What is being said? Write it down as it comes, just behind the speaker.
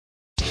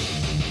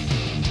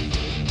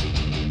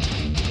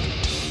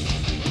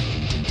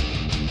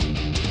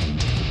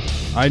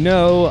I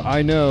know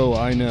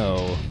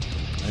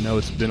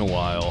it's been a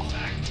while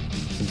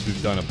since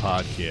we've done a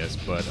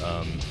podcast,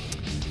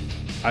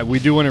 but we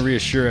do want to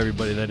reassure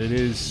everybody that it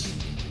is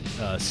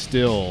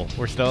still...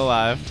 We're still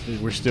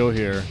alive. We're still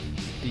here.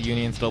 The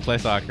Union still play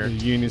soccer.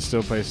 The Union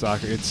still plays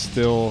soccer. It's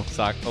still...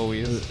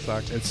 Always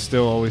soccer. It's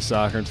still always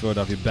soccer in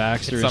Philadelphia.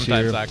 Baxter is here.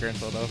 Sometimes soccer in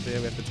Philadelphia.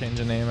 We have to change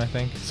the name, I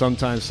think.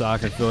 Sometimes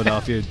soccer in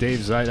Philadelphia. Dave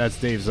Zeit, that's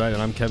Dave Zeit,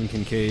 and I'm Kevin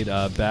Kincaid.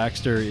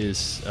 Baxter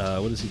is,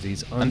 what is he?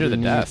 He's under the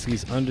desk.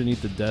 He's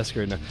underneath the desk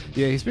right now.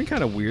 Yeah, he's been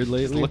kind of weird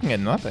lately. He's looking at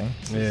nothing.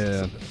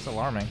 Yeah. It's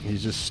alarming.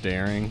 He's just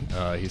staring.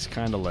 He's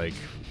kind of like,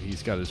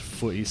 he's got his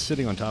foot, he's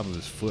sitting on top of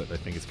his foot. I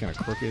think it's kind of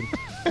crooked.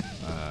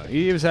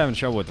 He was having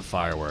trouble with the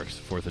fireworks,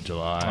 4th of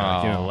July,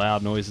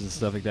 loud noises and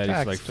stuff like that.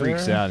 He like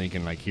freaks out and he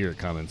can like hear it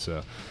coming.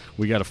 So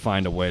we got to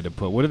find a way to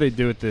put. What do they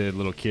do with the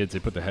little kids? They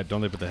put the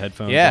don't they put the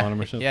headphones on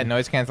them or something? Yeah,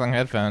 noise canceling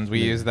headphones. We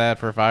use that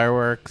for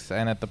fireworks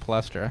and at the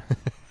Palestra.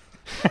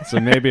 So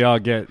maybe I'll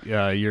get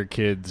your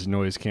kids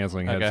noise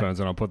canceling headphones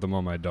and I'll put them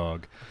on my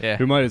dog. Yeah,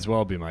 who might as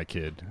well be my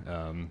kid.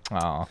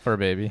 Fur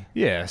baby.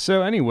 Yeah.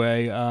 So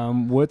anyway,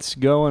 what's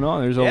going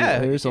on? There's a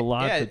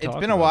lot to talk about. It's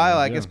been a while.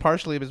 I guess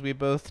partially because we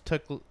both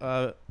took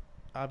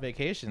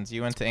vacations.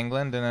 You went to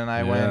England and then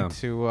I went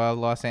to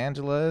Los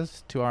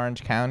Angeles, to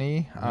Orange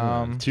County.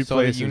 Two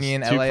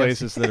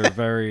places that are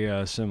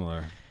very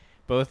similar.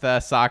 Both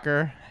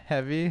soccer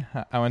heavy.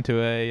 I went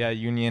to a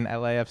Union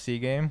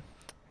LAFC game.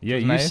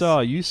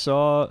 Yeah, you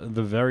saw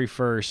the very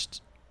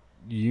first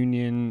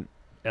Union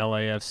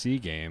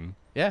LAFC game.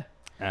 Yeah,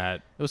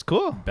 it was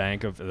cool.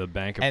 Bank of and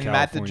California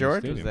Matt DeGeorge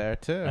Stadium. was there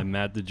too. And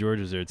Matt DeGeorge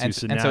was there too.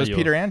 And so was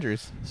Peter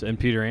Andrews. And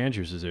Peter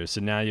Andrews was there. So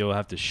now you'll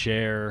have to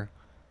share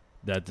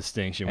that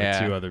distinction with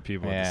two other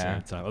people at the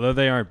same time. Although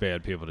they aren't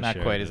bad people to Not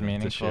share. quite as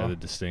meaningful. To share the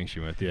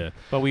distinction with, yeah.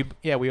 But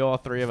we all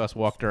three of us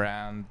walked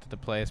around the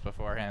place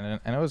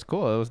beforehand, and it was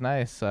cool. It was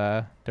nice.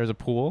 There's a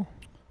pool.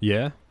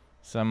 Yeah.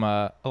 Some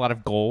a lot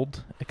of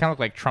gold. It kind of looked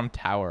like Trump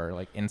Tower,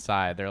 like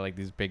inside. They're like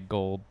these big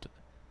gold,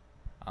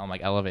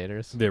 like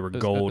elevators. They were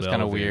gold. It was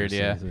kind of weird,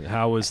 yeah.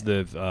 How was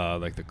the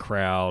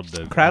crowd?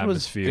 The crowd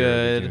was atmosphere?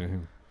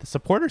 good. The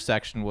supporter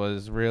section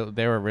was real.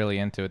 They were really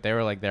into it. They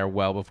were like there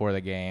well before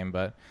the game,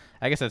 but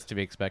I guess that's to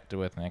be expected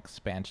with an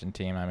expansion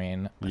team. I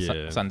mean,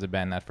 Sons of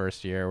Ben that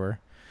first year were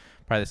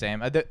probably the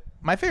same.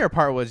 My favorite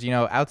part was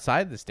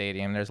outside the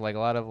stadium. There's like a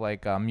lot of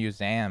like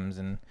museums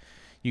and.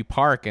 You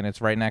park and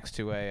it's right next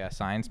to a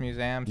science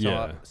museum.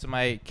 So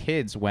my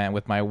kids went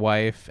with my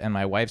wife and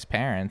my wife's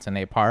parents, and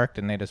they parked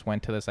and they just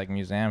went to this like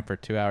museum for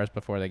 2 hours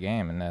before the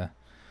game, and it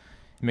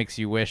makes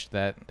you wish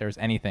that there was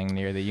anything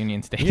near the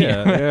Union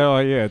Stadium. Yeah.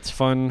 It's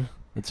fun.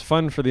 It's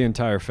fun for the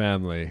entire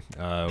family,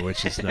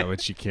 which is not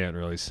what you can't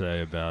really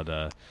say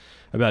about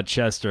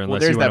Chester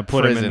unless you want to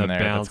put them in the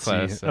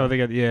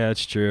bouncy.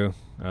 It's true.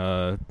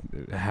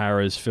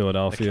 Harrah's,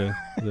 Philadelphia.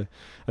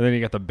 And then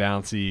you got the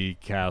bouncy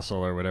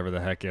castle or whatever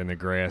the heck in the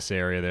grass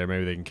area there.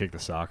 Maybe they can kick the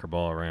soccer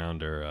ball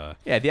around or.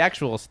 The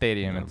actual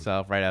stadium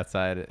itself right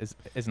outside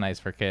is nice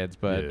for kids,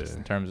 but just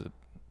in terms of,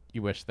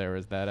 you wish there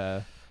was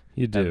that.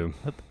 You do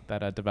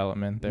that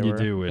development. You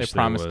do wish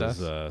there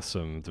was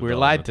some. We were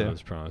lied to. That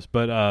was promised,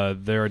 but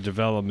there are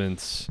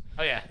developments.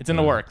 Oh yeah, it's in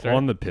the works right?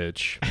 On the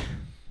pitch.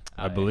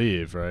 I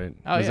believe, right?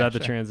 Was that the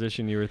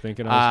transition you were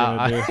thinking I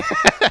was going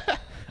to do?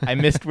 I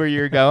missed where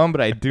you're going,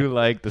 but I do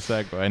like the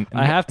segue.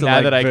 I have to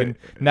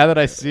now that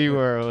I see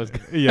where it was.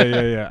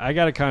 Yeah. I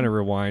got to kind of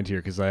rewind here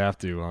because I have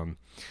to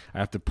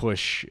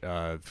push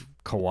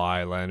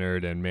Kawhi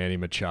Leonard and Manny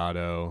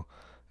Machado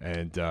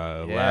and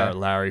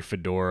Larry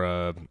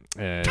Fedora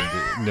and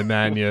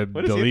Nemanja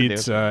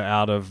Bjelica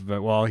out of.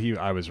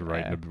 I was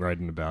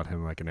writing about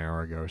him like an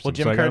hour ago or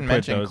something. Well, Jim Curtin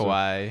mentioned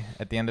Kawhi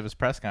at the end of his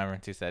press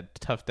conference. He said,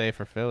 "Tough day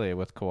for Philly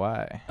with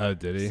Kawhi." Oh,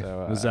 did he?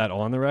 So, was that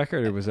on the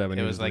record or was that when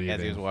he was like leaving?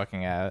 As he was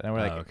walking out, and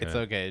we're like, "It's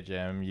okay,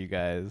 Jim. You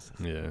guys."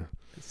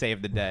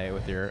 Saved the day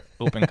with your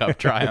Open Cup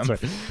triumph.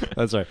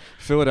 That's right.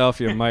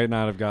 Philadelphia might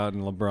not have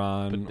gotten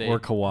LeBron or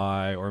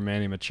Kawhi or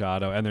Manny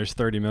Machado, and there's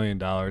 $30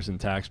 million in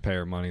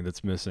taxpayer money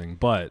that's missing.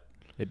 But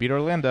they beat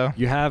Orlando.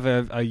 You have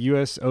a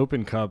U.S.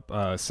 Open Cup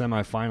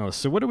semifinalist.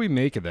 So what do we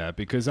make of that?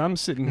 Because I'm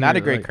sitting here. Not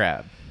a great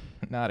crowd.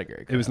 Not a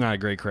great crowd. It was not a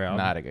great crowd.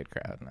 Not a good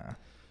crowd,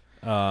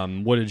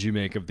 no. What did you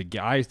make of the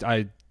game?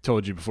 I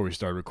told you before we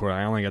started recording,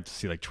 I only got to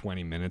see like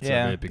 20 minutes of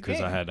it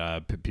because I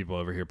had people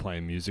over here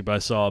playing music. But I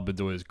saw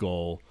Bedoya's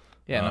goal.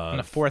 Yeah, in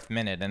the fourth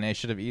minute, and they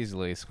should have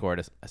easily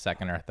scored a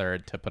second or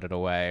third to put it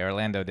away.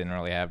 Orlando didn't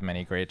really have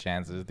many great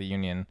chances. The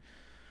Union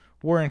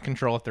were in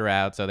control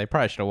throughout, so they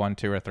probably should have won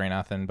 2 or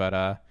 3-0. But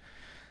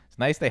it's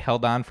nice they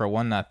held on for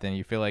 1-0.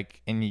 You feel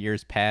like in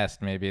years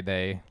past, maybe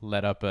they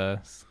let up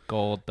a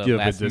goal at the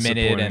last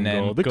minute and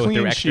then go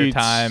through extra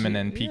time and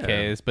then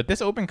PKs. But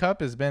this Open Cup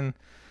has been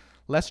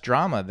less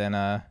drama than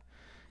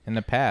in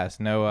the past.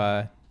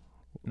 No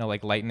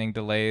like lightning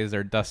delays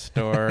or dust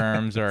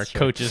storms or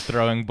coaches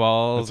throwing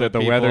balls. That's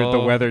right. The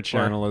Weather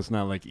Channel is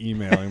not like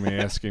emailing me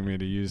asking me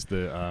to use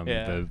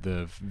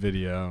the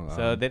video.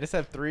 So they just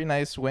have 3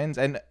 nice wins.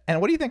 And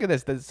what do you think of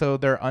this? So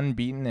they're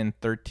unbeaten in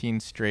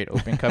 13 straight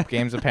Open Cup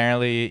games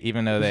apparently,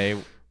 even though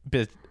they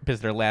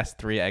because their last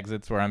 3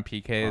 exits were on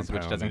PKs,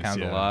 which doesn't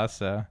count as a loss.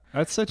 So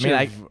that's such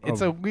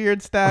it's a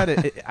weird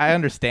stat. I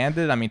understand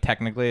it. I mean,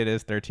 technically it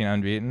is 13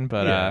 unbeaten,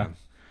 but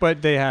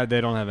but they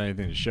don't have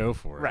anything to show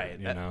for it, right?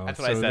 You know, that's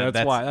what I said.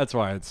 That's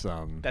why it's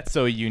that's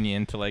so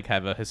Union to like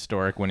have a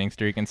historic winning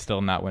streak and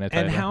still not win a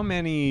title. And how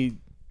many?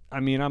 I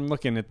mean, I'm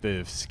looking at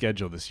the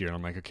schedule this year, and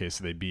I'm like, okay,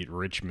 so they beat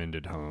Richmond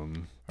at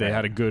home. They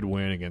had a good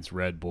win against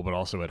Red Bull, but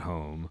also at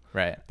home.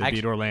 Right. They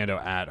beat Orlando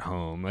at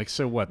home. Like,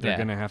 so what? They're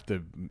going to have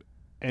to...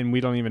 And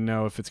we don't even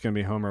know if it's going to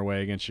be home or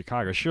away against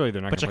Chicago. Surely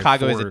they're not going to play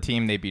Chicago is a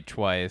team they beat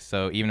twice,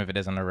 so even if it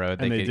is on the road,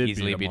 they could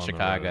easily beat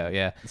Chicago.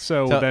 Yeah.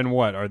 So then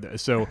what? Are they,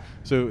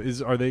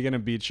 are they going to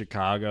beat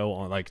Chicago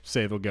on, like,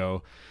 say they'll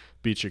go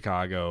beat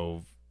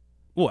Chicago,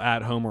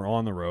 at home or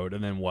on the road,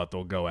 and then what?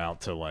 They'll go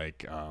out to,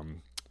 like...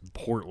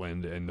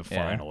 Portland in the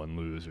final and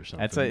lose or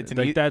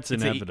something. That's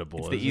inevitable.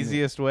 It's the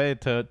easiest way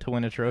to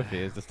win a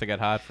trophy is just to get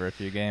hot for a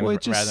few games. Well,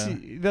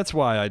 that's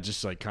why I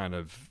just like kind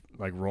of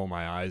like roll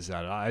my eyes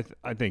at it.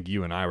 I think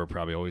you and I were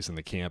probably always in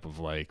the camp of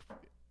like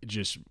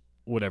just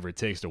whatever it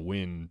takes to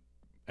win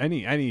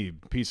any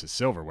piece of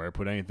silverware,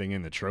 put anything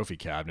in the trophy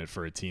cabinet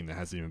for a team that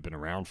hasn't even been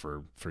around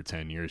for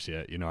 10 years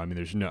yet. You know, I mean,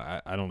 there's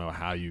I don't know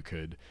how you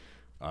could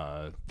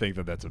think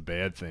that that's a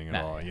bad thing at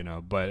all, you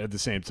know. But at the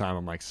same time,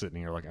 I'm like sitting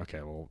here like,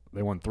 okay, well,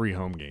 they won 3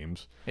 home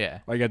games. Yeah.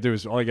 All you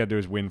gotta do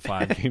is win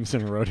 5 games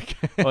in a row to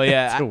get. Well,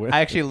 yeah,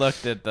 I actually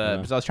looked at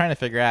because I was trying to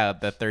figure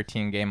out the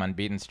 13-game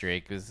unbeaten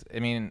streak. Because I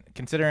mean,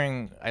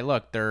 considering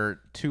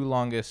their 2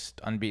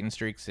 longest unbeaten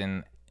streaks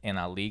in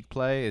a league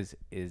play is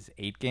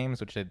 8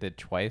 games, which they did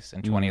twice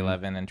in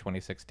 2011 and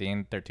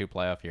 2016. They're 2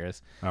 playoff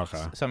years.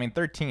 Okay. So I mean,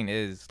 13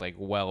 is like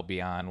well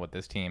beyond what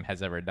this team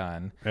has ever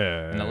done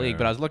in the league.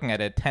 But I was looking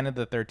at it. 10 of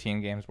the 13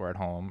 games were at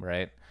home,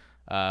 right?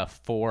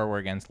 4 were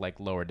against like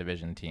lower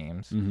division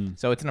teams. Mm-hmm.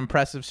 So it's an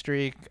impressive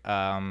streak.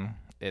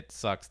 It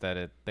sucks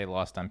that they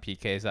lost on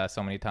PKs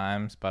so many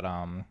times, but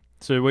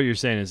So what you're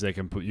saying is you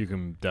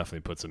can definitely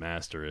put some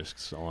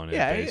asterisks on it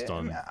based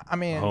on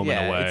home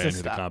and away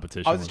into the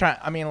competition. I was trying.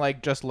 I mean,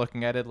 like just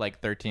looking at it, like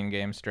 13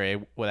 games straight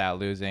without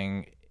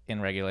losing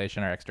in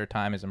regulation or extra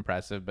time is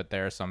impressive. But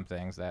there are some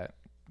things that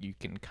you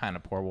can kind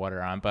of pour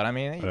water on. But I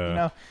mean, you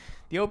know,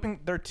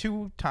 there are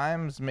 2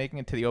 times making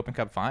it to the Open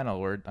Cup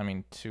final. Where I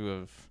mean, 2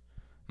 of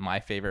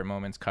my favorite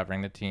moments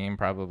covering the team,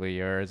 probably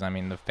yours. I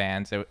mean, the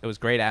fans. It was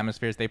great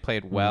atmospheres. They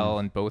played well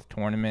in both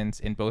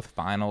tournaments. In both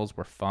finals,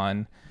 were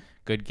fun.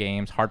 Good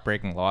games,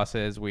 heartbreaking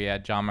losses. We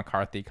had John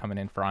McCarthy coming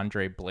in for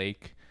Andre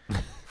Blake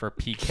for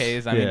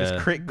PKs. I mean,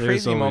 just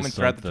crazy moments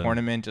throughout the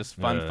tournament, just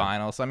fun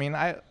finals. I mean,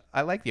 I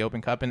like the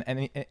Open Cup,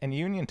 and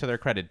Union, to their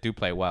credit, do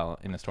play well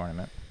in this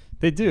tournament.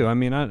 They do. I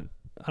mean, I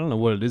don't know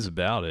what it is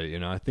about it. You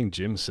know, I think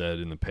Jim said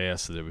in the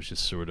past that it was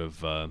just sort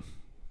of,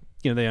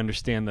 you know, they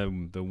understand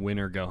the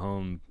winner go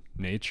home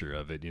nature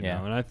of it. You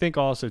know, and I think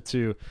also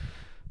too.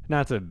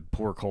 Not to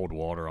pour cold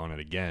water on it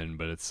again,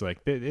 but it's like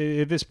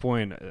at this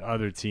point,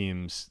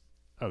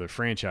 other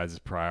franchises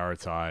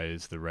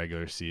prioritize the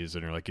regular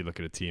season, or like you look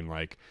at a team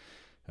like,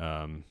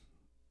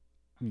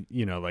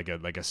 you know, like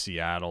a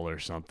Seattle or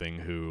something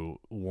who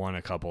won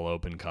a couple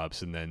Open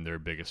Cups, and then their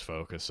biggest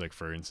focus, like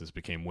for instance,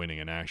 became winning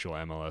an actual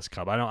MLS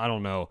Cup. I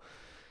don't know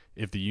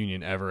if the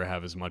Union ever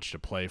have as much to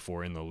play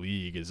for in the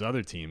league as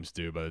other teams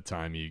do by the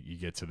time you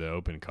get to the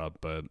Open Cup.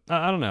 But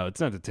I don't know. It's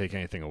not to take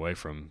anything away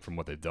from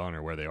what they've done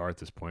or where they are at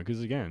this point,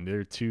 because again,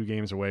 they're 2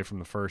 games away from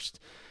the first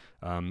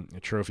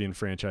trophy in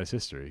franchise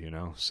history, you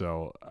know.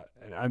 So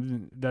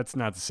that's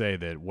not to say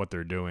that what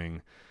they're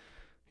doing,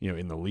 you know,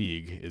 in the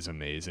league is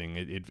amazing.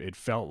 It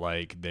felt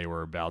like they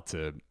were about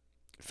to.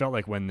 Felt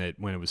like when it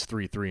was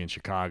 3-3 in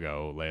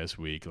Chicago last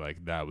week,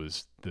 like that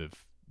was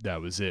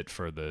it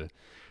for the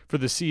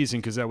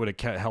season, because that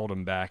would have held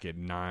them back at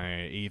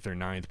 8th or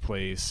 9th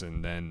place,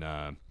 and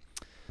then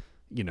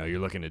you know, you're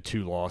looking at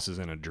 2 losses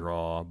and a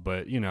draw.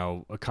 But you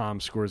know,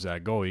 Akam scores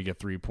that goal, you get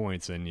 3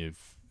 points, and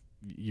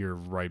you're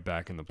right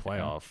back in the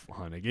playoff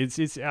hunt.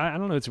 It's I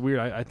don't know, it's weird.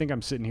 I think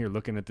I'm sitting here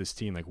looking at this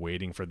team, like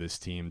waiting for this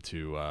team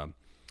to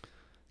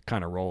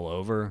kind of roll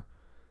over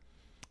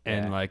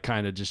and like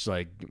kind of just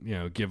like, you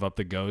know, give up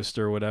the ghost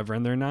or whatever,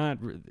 and they're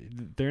not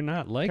like they're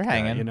that,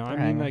 hanging. you know. I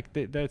mean, like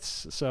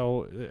that's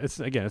so it's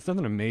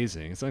nothing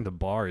amazing. It's not like the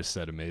bar is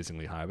set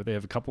amazingly high, but they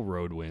have a couple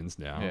road wins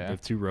now. They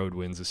have 2 road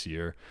wins this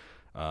year.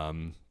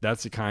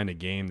 That's the kind of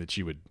game that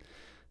you would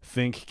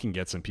think can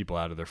get some people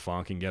out of their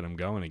funk and get them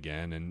going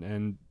again.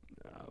 And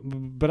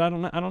but I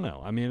don't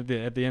know. I mean,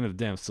 at the end of the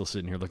day, I'm still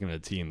sitting here looking at a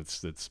team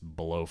that's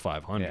below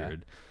 500. Yeah.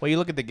 Well, you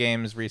look at the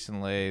games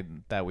recently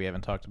that we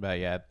haven't talked about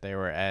yet. They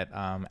were at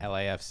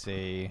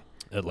LAFC.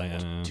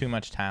 Atlanta. Too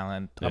much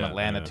talent.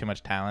 Atlanta, too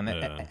much talent.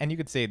 Yeah. And you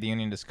could say the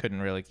Union just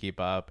couldn't really keep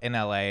up. In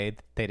LA,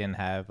 they didn't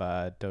have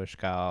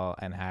Doshkal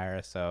and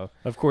Harris. So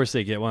of course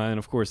they give up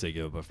a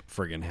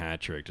friggin'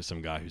 hat trick to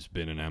some guy who's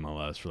been in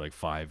MLS for like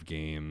 5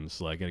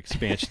 games, like an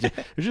expansion.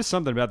 There's just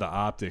something about the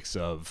optics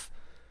of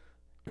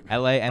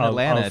LA and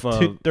Atlanta.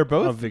 They're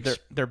probably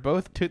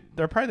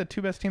the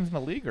two best teams in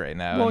the league right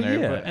now. Well,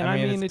 and I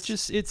mean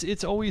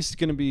it's always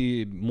going to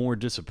be more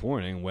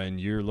disappointing when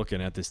you're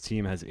looking at this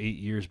team has 8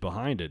 years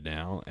behind it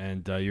now,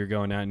 and you're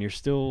going out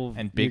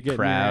and big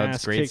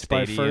crowds, great stadiums,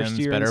 by first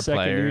year better and second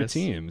players.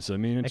 Year teams. I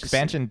mean,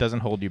 expansion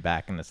doesn't hold you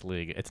back in this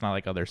league. It's not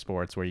like other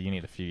sports where you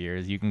need a few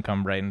years. You can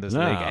come right into this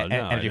league,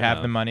 and if you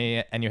have the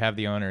money and you have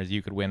the owners,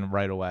 you could win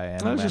right away.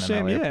 And I was just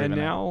saying, and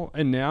now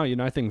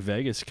I think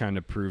Vegas kind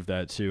of proved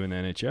that too in the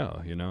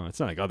NHL. It's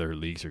not like other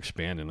leagues are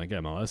expanding like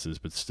MLS is,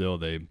 but still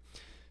they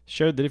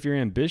showed that if you're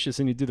ambitious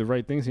and you do the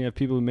right things and you have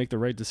people who make the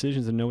right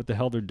decisions and know what the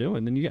hell they're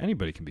doing, then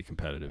anybody can be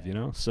competitive.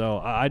 So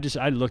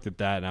I looked at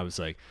that and I was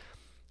like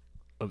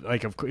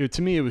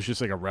to me it was just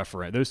like a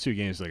referendum. Those two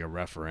games were like a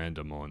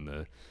referendum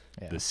on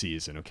the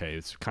season. Okay,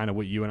 it's kind of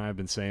what you and I have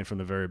been saying from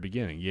the very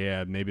beginning.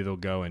 Yeah, maybe they'll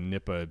go and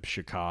nip a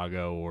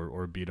Chicago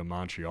or beat a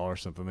Montreal or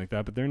something like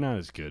that, but they're not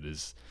as good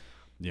as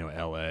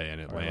LA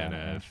and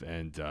Atlanta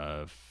and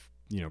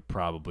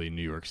probably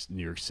New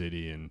York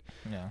City and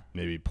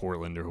maybe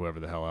Portland or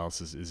whoever the hell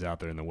else is out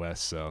there in the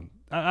West. So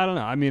I don't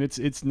know. I mean,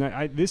 it's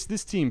not, this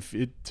team.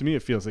 To me,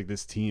 it feels like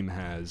this team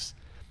has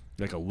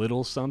like a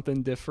little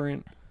something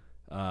different.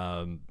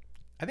 I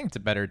think it's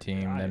a better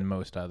team than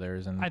most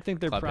others. And I think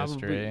they're probably.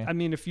 History. I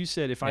mean, if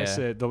I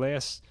said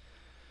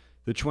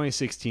the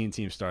 2016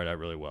 team started out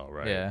really well,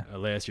 right? Yeah.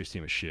 Last year's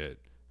team was shit.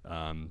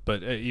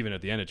 But even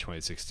at the end of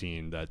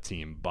 2016, that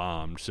team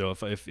bombed. So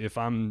if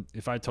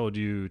I told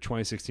you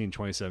 2016,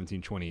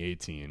 2017,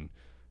 2018,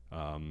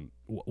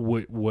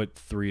 what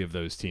three of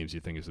those teams do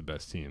you think is the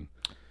best team?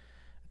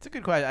 It's a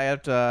good question. I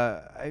have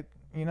to.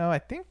 I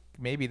think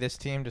maybe this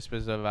team, just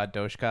because of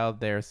Doshkal,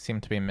 there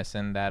seemed to be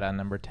missing that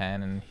number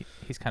 10, and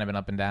he's kind of been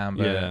up and down,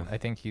 but I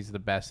think he's the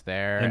best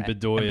there. And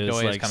Bedoya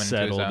is like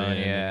settled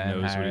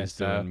in, knows what he's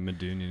doing.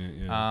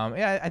 Medunian,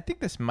 I think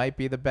this might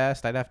be the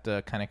best. I'd have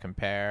to kind of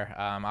compare.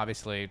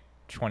 Obviously,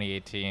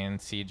 2018,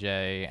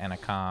 CJ and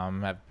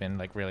Akam have been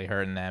like really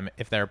hurting them.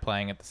 If they're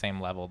playing at the same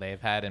level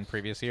they've had in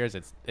previous years,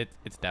 it's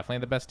definitely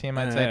the best team,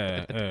 I'd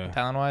say,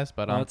 talent-wise.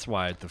 But that's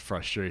why the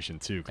frustration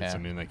too, because I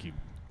mean, like you.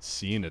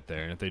 Seeing it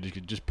there, and if they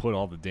could just put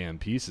all the damn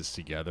pieces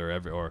together,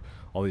 or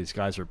all these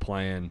guys are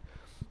playing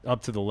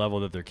up to the level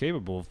that they're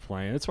capable of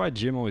playing. That's why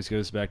Jim always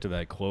goes back to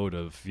that quote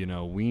of,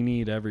 we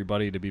need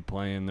everybody to be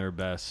playing their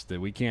best. That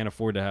we can't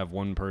afford to have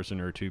one person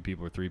or two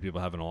people or three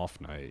people have an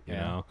off night, you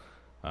know,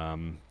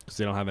 because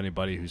they don't have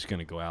anybody who's going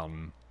to go out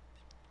and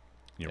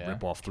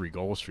rip off 3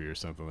 goals for you or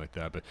something like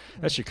that. But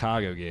that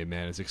Chicago game,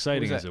 man, as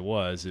exciting as it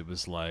was a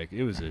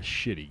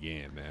shitty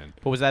game, man.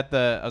 But was that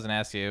I was going to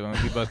ask you,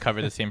 when we both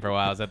covered this team for a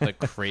while, is that the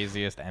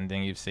craziest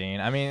ending you've seen?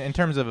 I mean, in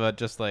terms of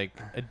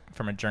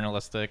from a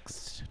journalistic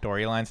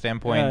storyline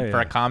standpoint,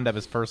 for Akam to have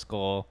his first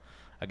goal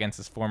against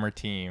his former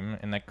team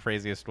in the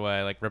craziest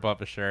way, like rip off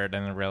his shirt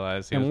and then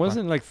realize he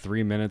wasn't like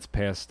 3 minutes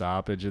past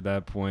stoppage at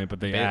that point, but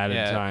they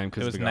added time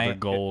because they got the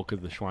goal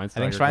because the Schweinsteiger.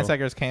 I think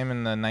Schweinsteiger's came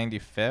in the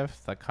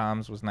 95th.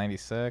 Akam's was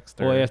 96th.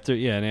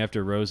 Well,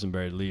 after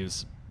Rosenberg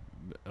leaves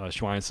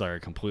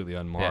Schweinsteiger completely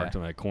unmarked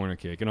on that corner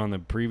kick, and on the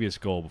previous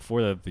goal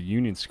before that, the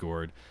Union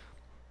scored.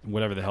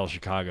 Whatever the hell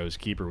Chicago's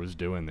keeper was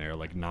doing there,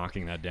 like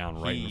knocking that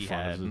down right in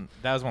front of him.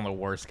 That was one of the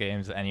worst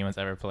games that anyone's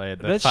ever played.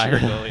 The fire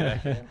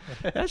goalie.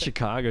 That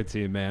Chicago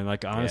team, man.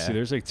 Like honestly,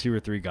 there's like 2 or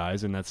 3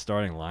 guys in that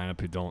starting lineup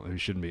who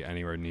shouldn't be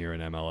anywhere near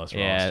an MLS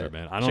roster,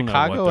 man. I don't know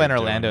Chicago and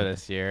Orlando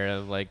this year,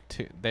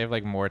 they have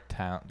like more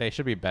talent. They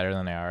should be better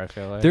than they are. I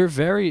feel like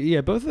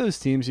they're both of those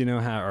teams,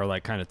 are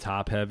like kind of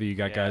top heavy. You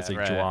got guys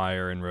like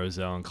Dwyer and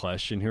Roselle and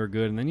Kleshtin who are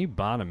good, and then you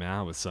bottom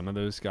out with some of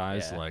those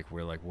guys. Like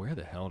we're like, where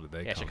the hell did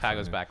they come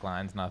Chicago's from? back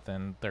line's nothing.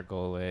 Their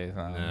goalie.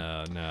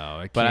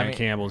 No. But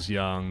Campbell's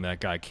young. That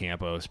guy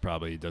Campos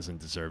probably doesn't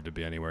deserve to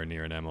be anywhere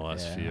near an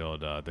MLS field.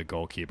 The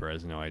goalkeeper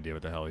has no idea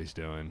what the hell he's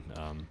doing.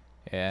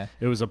 It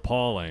was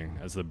appalling,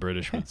 as the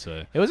British would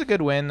say. It was a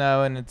good win,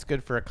 though, and it's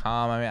good for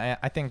Akam. I mean,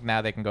 I think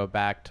now they can go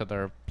back to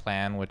their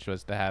plan, which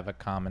was to have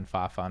Akam and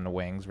Fafa on the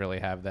wings, really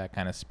have that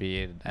kind of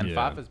speed. And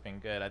Fafa's been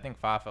good. I think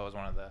Fafa was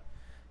one of the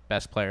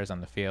best players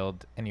on the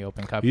field in the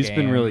Open Cup game. He's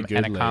been really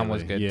good and Akam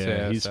was good too.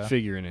 Yeah, he's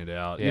figuring it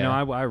out.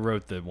 I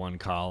wrote the one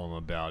column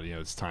about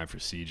it's time for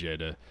CJ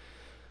to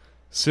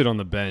sit on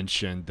the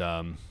bench, and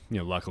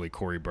luckily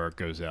Corey Burke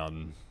goes out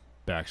and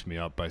backs me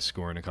up by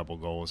scoring a couple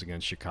goals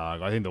against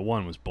Chicago. I think the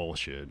one was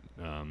bullshit,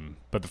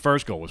 but the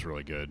first goal was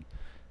really good,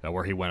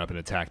 where he went up and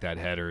attacked that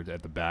header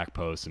at the back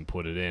post and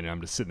put it in. And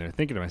I'm just sitting there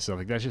thinking to myself,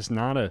 like, that's just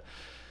not a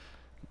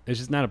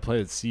play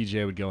that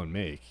CJ would go and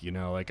make,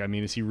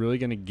 is he really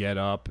going to get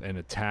up and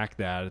attack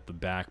that at the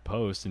back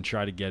post and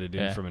try to get it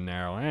in from a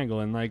narrow angle?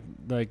 And like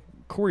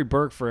Corey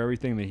Burke, for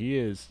everything that he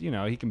is,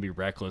 he can be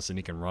reckless and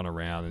he can run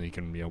around and he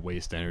can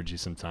waste energy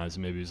sometimes,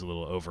 and maybe he's a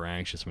little over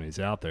anxious when he's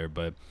out there,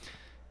 but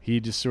he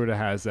just sort of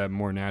has that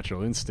more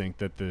natural instinct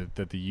that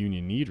the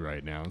Union need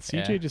right now. And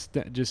CJ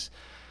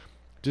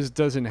just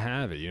doesn't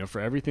have it,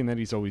 for everything that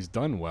he's always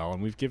done well.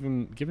 And we've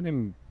given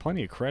him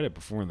plenty of credit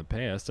before in the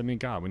past. I mean,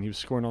 God, when he was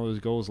scoring all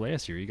those goals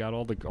last year, he got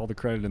all the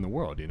credit in the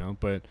world,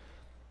 But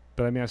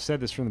I mean, I've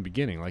said this from the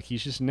beginning. Like,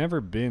 he's just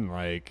never been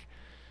like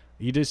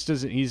he just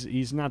doesn't.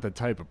 He's not the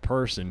type of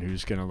person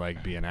who's gonna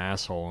like be an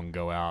asshole and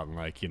go out and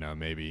like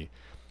maybe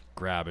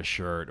grab a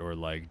shirt or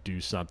like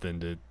do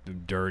something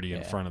dirty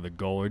in front of the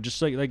goal, or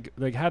just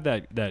like have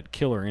that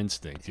killer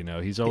instinct.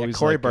 He's always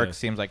Corey Burke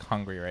seems like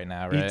hungry right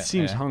now, right? He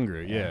seems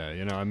hungry.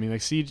 Yeah. I mean, like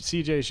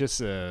CJ's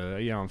just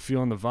I'm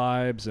feeling the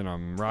vibes and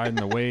I'm riding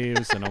the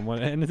waves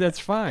and that's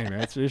fine.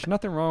 There's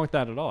nothing wrong with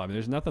that at all. I mean,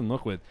 there's nothing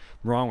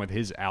wrong with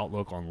his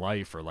outlook on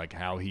life or like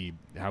how he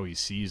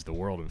sees the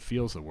world and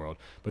feels the world,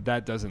 but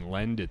that doesn't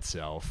lend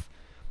itself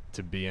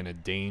to being a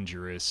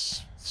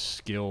dangerous,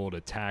 skilled,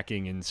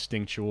 attacking,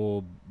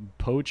 instinctual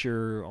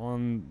poacher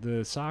on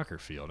the soccer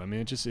field. I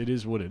mean, it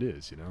is what it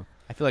is,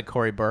 I feel like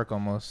Corey Burke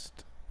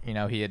almost,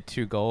 he had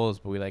 2 goals,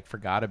 but we like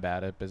forgot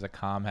about it because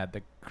Akam had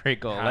the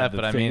great goal left.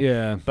 But I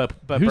mean, but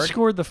who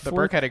scored the fourth?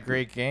 Burke had a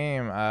great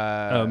game.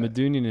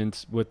 Medunian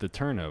with the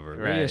turnover.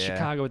 Right, yeah,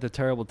 Chicago with the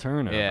terrible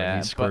turnover. Yeah,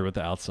 he scored with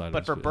the outside.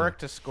 But for Burke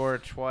to score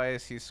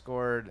twice, he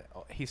scored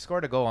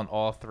a goal on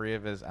all 3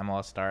 of his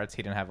MLS starts.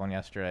 He didn't have one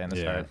yesterday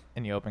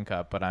in the Open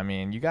Cup. But I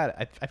mean,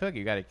 I feel like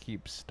you got to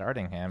keep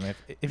starting him.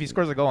 If he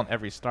scores a goal in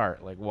every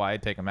start, like why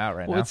take him out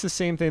now? Well, it's the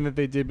same thing that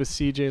they did with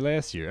CJ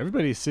last year.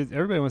 Everybody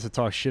wants to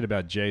talk shit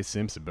about Jay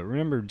Simpson, but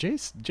remember, Jay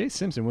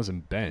Simpson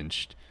wasn't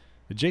benched.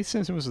 Jay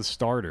Simpson was the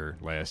starter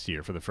last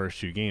year for the first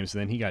 2 games.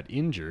 Then he got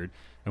injured,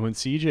 and when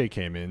CJ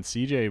came in,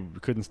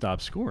 CJ couldn't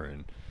stop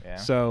scoring. Yeah.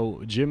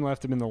 So Jim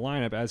left him in the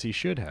lineup as he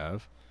should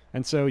have,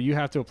 and so you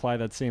have to apply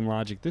that same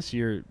logic this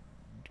year.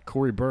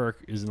 Corey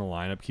Burke is in the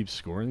lineup, keeps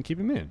scoring, and keep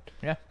him in.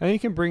 Yeah, and you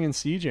can bring in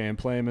CJ and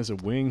play him as a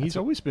wing. He's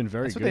always been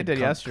very good. That's what they did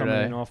yesterday.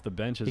 Coming in off the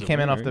bench. He came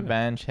in off the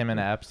bench. Him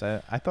and Epps. I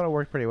thought it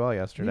worked pretty well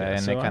yesterday,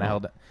 and they kind of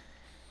held it.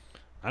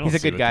 He's a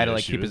good guy to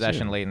like keep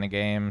possession late in the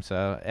game.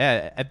 So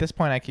at this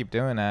point, I keep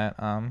doing that.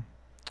 You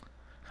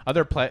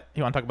want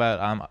to talk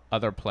about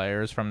other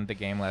players from the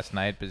game last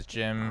night? Because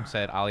Jim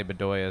said Ali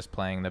Bedoya is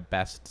playing the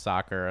best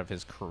soccer of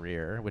his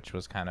career, which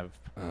was kind of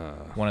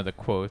one of the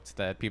quotes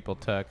that people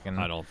took.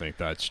 And I don't think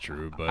that's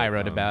true. But I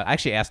wrote about. I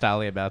actually asked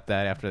Ali about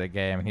that after the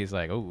game, and he's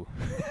like, "Oh."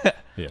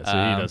 Yeah, so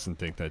he doesn't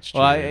think that's true.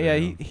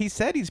 Well, he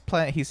said he's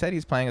playing. He said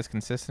he's playing as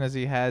consistent as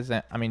he has.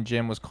 I mean,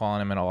 Jim was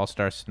calling him an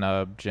all-star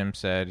snub. Jim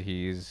said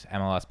he's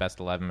MLS best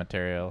 11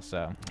 material.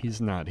 So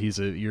he's not.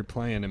 You're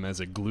playing him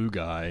as a glue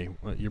guy.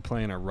 You're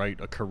playing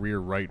a career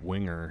right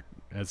winger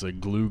as a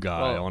glue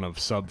guy on a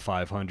sub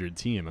 500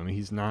 team. I mean,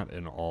 he's not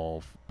an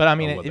all. But I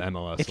mean,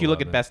 MLS if you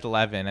look at best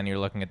 11 and you're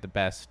looking at the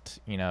best,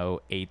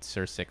 8s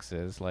or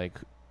 6s, like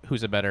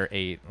who's a better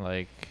 8,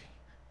 like.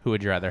 Who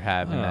would you rather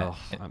have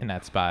in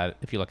that spot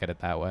if you look at it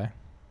that way?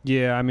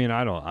 Yeah, I mean,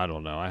 I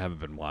don't know. I haven't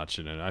been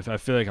watching it. I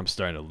feel like I'm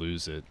starting to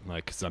lose it,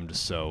 like, because I'm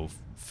just so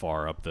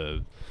far up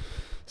the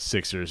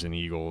Sixers and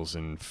Eagles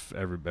and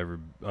every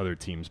other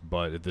team's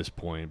butt at this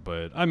point.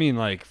 But I mean,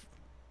 like,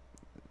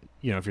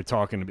 if you're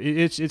talking,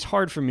 it's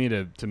hard for me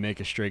to make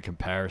a straight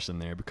comparison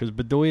there because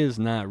Bedoya is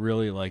not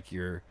really like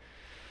your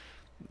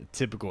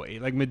typical 8.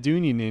 Like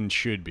Medunian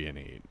should be an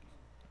 8.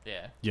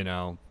 Yeah.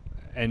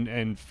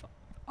 And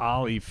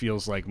Ali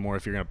feels like more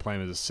if you're going to play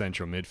him as a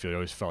central midfield. He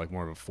always felt like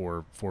more of a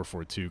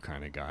 4-4-2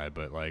 kind of guy.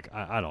 But, like,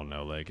 I don't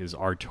know. Like, is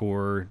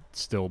Artur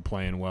still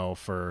playing well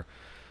for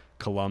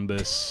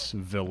Columbus?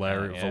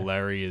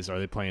 Valeri, are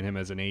they playing him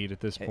as an 8 at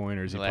this point,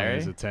 or is he playing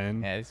as a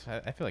 10? Yeah,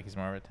 I feel like he's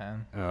more of a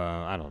 10.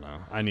 I don't know.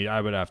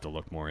 I would have to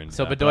look more into that.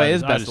 So Bedoya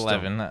is best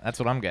 11. That's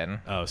what I'm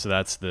getting. Oh, so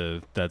that's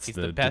the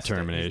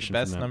determination. He's the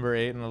best number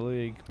 8 in the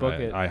league. Book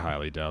it. I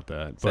highly doubt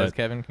that. Says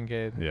Kevin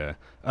Kincaid. Yeah.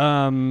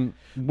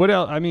 What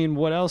else? I mean,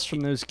 what else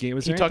from those games?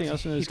 Was there anything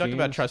else from those games? He talked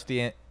about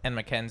Trusty and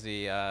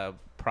McKenzie.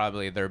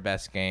 Probably their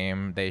best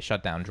game. They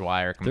shut down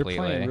Dwyer completely.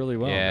 They're playing really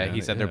well. Yeah, man.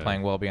 He said they're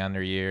playing well beyond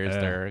their years.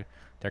 Yeah.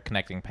 They're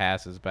connecting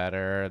passes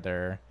better.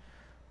 They're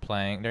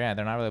playing. They're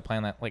not really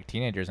playing like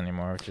teenagers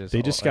anymore. Which is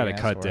they just got to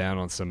cut down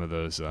on some of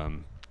those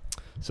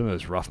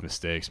rough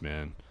mistakes,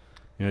 man.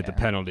 The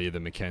penalty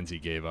that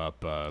McKenzie gave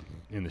up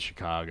in the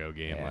Chicago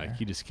game, like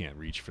he just can't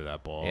reach for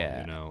that ball.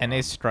 Yeah. And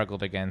they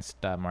struggled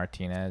against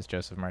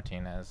Joseph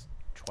Martinez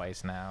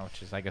twice now,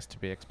 which is I guess to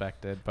be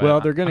expected. But well,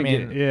 they're gonna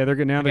get. Yeah, they're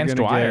gonna. Against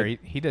Dwyer,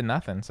 he did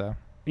nothing. So.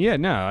 Yeah,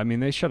 no. I mean,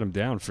 they shut him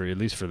down for at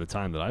least for the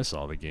time that I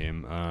saw the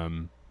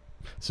game.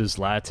 So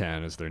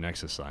Zlatan is their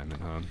next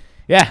assignment, huh?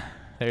 Yeah.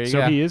 There you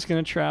go. So he is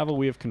going to travel.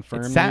 We have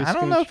confirmed. I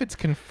don't know if it's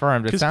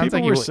confirmed. It sounds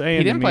like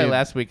he didn't play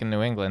last week in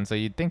New England, so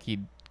you'd think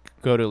he'd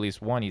go to at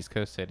least one East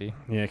Coast city.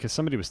 Yeah, because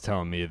somebody was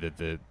telling me that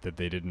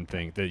they didn't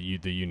think that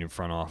the Union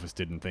front office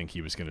didn't think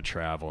he was going to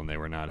travel, and they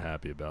were not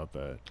happy about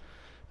that.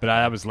 But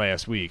that was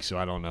last week, so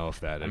I don't know if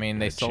that. I mean,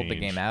 they sold the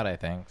game out, I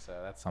think, so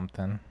that's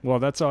something. Well,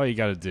 that's all you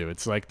got to do.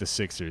 It's like the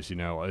Sixers,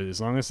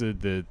 As long as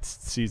the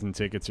season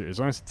tickets as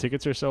long as the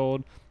tickets are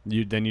sold,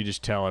 you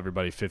just tell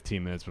everybody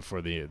 15 minutes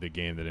before the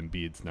game that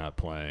Embiid's not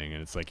playing,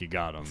 and it's like you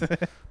got him.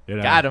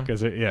 Got him.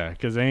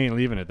 Because they ain't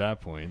leaving at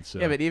that point. So.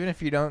 Yeah, but even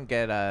if you don't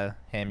get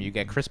him, you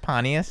get Chris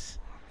Pontius.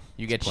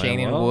 You get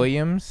Shane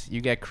Williams.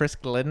 You get Chris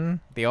Glidden.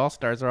 The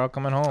All-Stars are all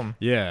coming home.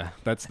 Yeah,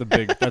 that's the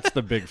big. That's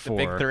the big four.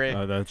 The big three.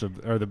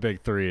 Or the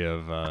big three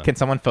of. Can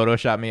someone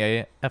Photoshop me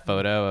a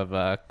photo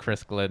of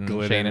Chris Glidden,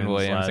 Shane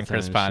Williams, and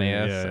Chris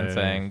Pontius,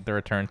 saying the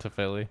return to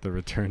Philly? The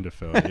return to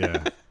Philly.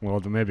 Yeah. Well,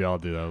 maybe I'll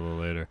do that a little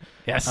later.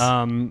 Yes.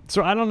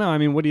 So I don't know. I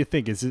mean, what do you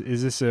think? Is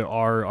this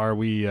are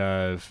we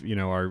are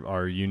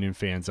Union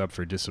fans up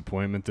for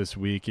disappointment this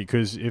week?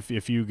 Because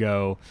if you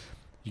go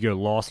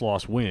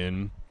loss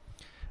win,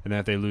 and then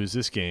if they lose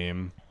this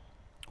game,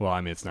 well,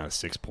 I mean, it's not a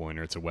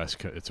 6-pointer. It's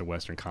a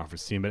Western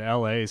Conference team, but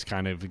LA is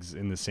kind of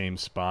in the same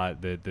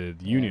spot that the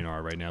Union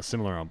are right now,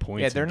 similar on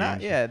points. Yeah, they're not.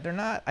 Yeah, they're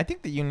not. I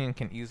think the Union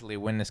can easily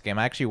win this game.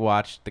 I actually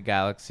watched the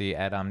Galaxy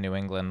at New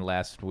England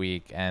last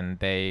week, and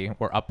they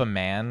were up a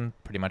man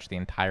pretty much the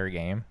entire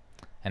game,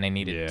 and they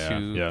needed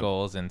two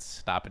goals in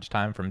stoppage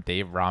time from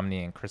Dave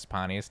Romney and Chris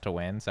Pontius to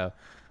win. So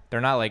they're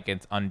not like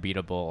an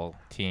unbeatable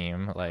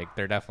team. Like,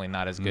 they're definitely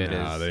not as good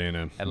as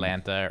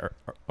Atlanta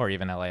or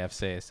even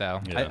LAFC. So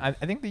I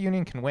think the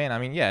Union can win. I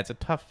mean, yeah,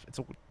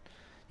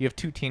 you have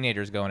two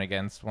teenagers going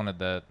against one of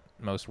the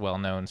most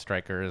well-known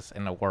strikers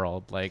in the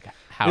world. Like,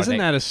 isn't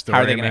that a story?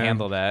 How are they going to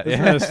handle that?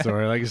 Isn't that a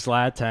story? Like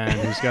Zlatan,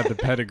 who's got the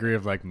pedigree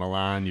of like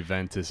Milan,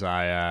 Juventus,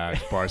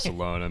 Ajax,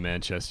 Barcelona,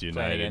 Manchester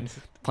United.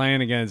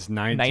 Playing against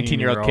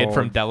 19-year-old kid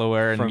from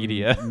Delaware and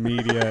Media.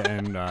 Media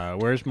and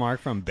where's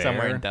Mark from? Bear?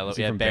 Somewhere in Delaware.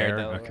 Yeah, Bear.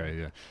 Delaware. Okay,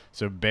 yeah.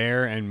 So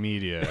Bear and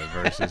Media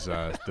versus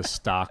the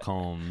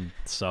Stockholm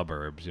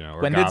suburbs,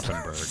 or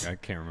Gothenburg. I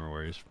can't remember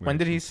where he's from. When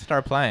did he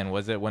start playing?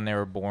 Was it when they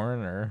were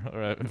born or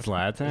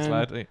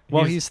Zlatan?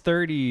 Well, he's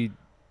 30.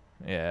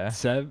 Yeah.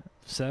 Seven?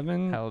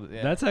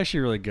 That's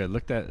actually really good.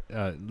 Look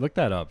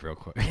that up real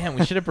quick. Yeah,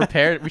 we should have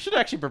prepared. We should have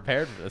actually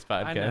prepared for this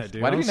podcast. I know,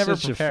 dude. Why did we never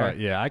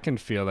prepare? I can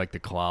feel like the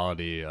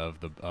quality of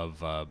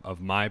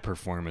my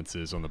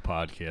performances on the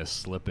podcast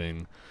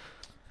slipping.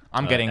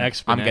 I'm getting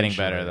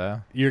better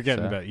though. You're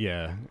getting better.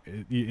 Yeah,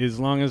 as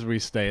long as we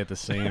stay at the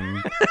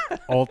same,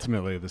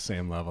 ultimately the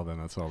same level, then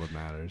that's all that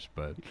matters.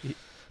 But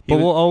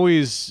we'll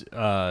always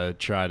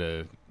try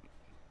to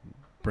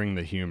bring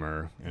the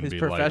humor and his be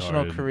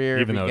professional career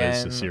even though began it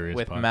is a serious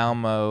with podcast.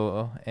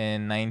 Malmo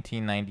in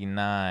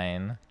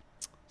 1999.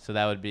 So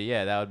that would be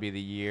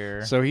the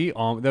year. So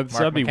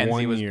that'd be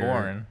 1 year. Was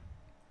born.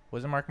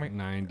 Was it Mark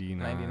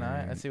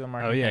 99? Let's see when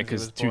Mark. Oh yeah,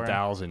 because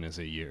 2000 is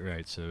a year,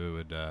 right? So it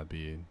would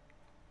be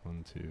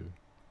 1,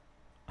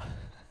 2.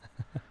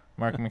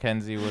 Mark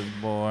McKenzie was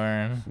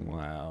born.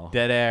 Wow.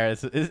 Dead air.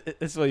 This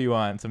is what you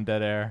want. Some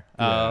dead air.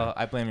 Yeah. Oh,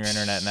 I blame your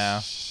internet now.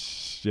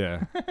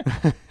 Yeah.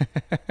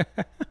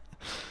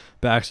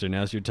 Baxter,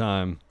 now's your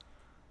time.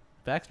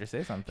 Baxter,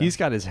 say something. He's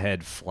got his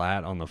head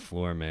flat on the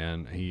floor,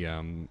 man.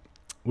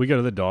 We go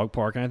to the dog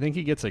park, and I think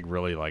he gets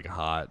really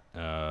hot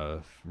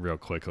real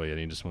quickly, and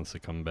he just wants to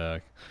come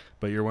back.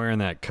 But you're wearing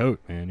that coat,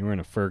 man. You're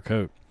wearing a fur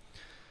coat.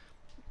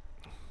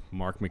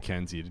 Mark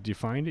McKenzie. Did you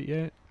find it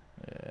yet?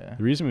 Yeah.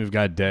 The reason we've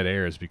got dead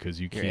air is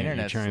because you're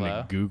trying slow.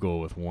 to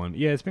Google with one.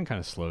 Yeah, it's been kind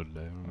of slow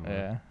today. I don't know.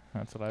 Yeah,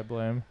 that's what I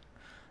blame.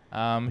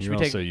 You're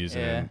also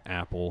using an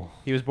Apple.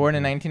 He was born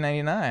in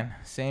 1999,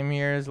 same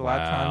year as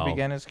Zlatan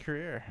began his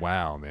career.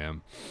 Wow,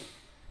 man.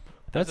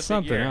 That's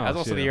something else. That was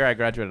also the year I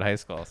graduated high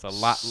school, so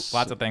lots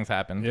of things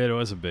happened. Yeah, it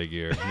was a big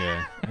year,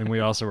 yeah. And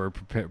we also were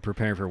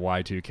preparing for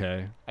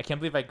Y2K. I can't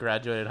believe I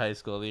graduated high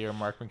school the year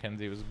Mark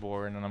McKenzie was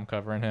born, and I'm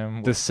covering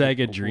him. The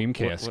Sega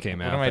Dreamcast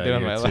came out that year,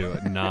 too.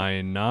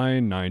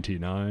 9/9/99.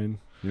 You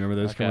remember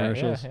those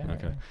commercials? Yeah.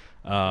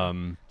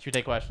 Okay. Should we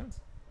take questions?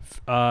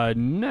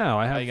 No,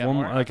 I have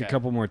one, a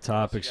couple more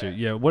topics here.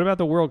 Yeah, what about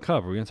the World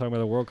Cup? Are we going to talk about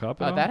the World Cup?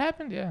 That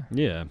happened, yeah.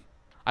 Yeah.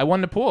 I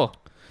won the pool.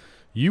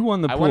 You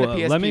won the pool. I won the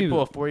PSP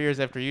pool 4 years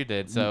after you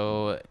did,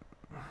 so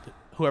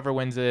whoever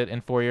wins it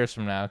in 4 years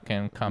from now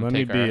can come let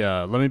me be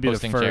the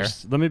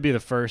first. Chair. Let me be the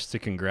first to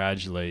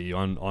congratulate you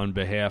on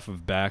behalf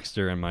of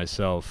Baxter and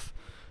myself.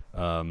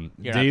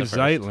 Dave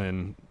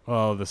Zeitlin,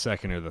 the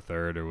second or the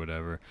third or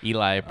whatever.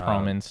 Eli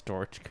Perlman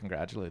Storch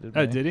congratulated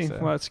me. Oh, did he? So.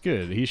 Well, that's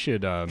good. He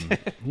should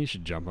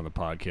jump on the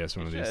podcast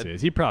one of these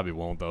days. He probably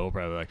won't though. He'll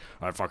probably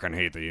I fucking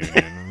hate the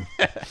Union.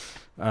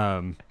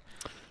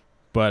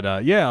 But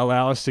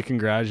allow us to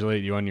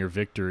congratulate you on your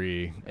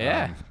victory.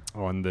 Yeah.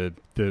 On the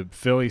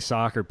Philly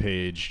soccer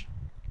page,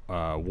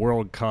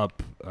 World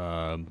Cup.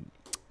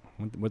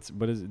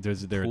 What is it?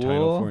 Is there a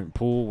title for it?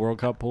 Pool World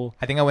Cup pool?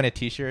 I think I won a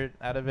T-shirt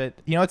out of it.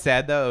 You know what's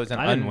sad though? It was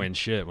I didn't win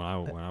shit when I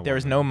won. There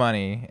was no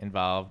money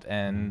involved,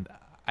 and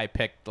I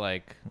picked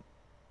a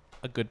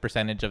good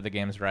percentage of the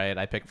games right.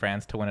 I picked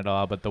France to win it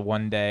all, but the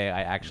one day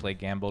I actually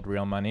gambled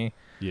real money.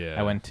 Yeah.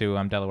 I went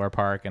to Delaware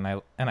Park and I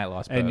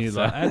lost both. And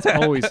that's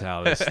always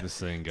how this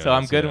thing goes. So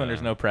I'm good when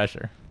there's no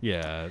pressure.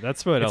 Yeah,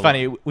 that's what. It's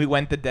funny. We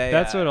went the day.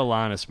 That's what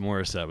Alanis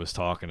Morissette was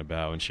talking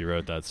about when she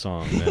wrote that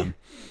song. Man.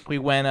 We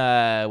went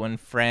when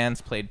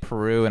France played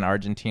Peru and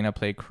Argentina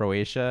played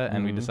Croatia,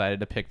 and we decided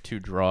to pick two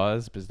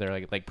draws because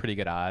they're like pretty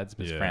good odds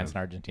because France and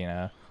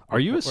Argentina. Are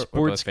you a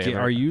sports?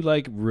 Are you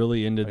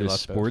really into this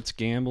sports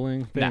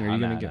gambling thing? No, are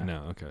you gonna get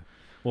no? Okay.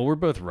 Well, we're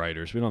both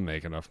writers. We don't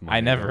make enough money.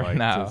 I never I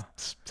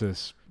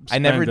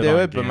never do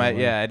it, but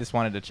I just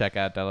wanted to check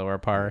out Delaware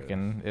Park,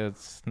 and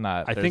it's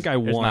not. There's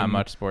not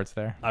much sports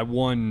there. I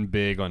won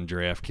big on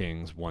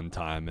DraftKings one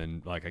time,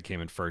 and like I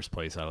came in first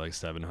place out of like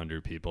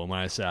 700 people. And when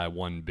I say I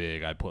won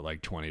big, I put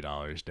like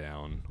 $20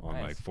 down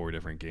on like 4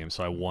 different games,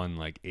 so I won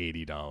like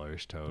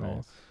 $80 total.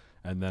 Nice.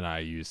 And then I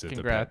used it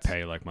to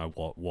pay like my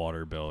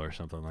water bill or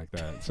something like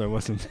that. So it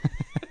wasn't,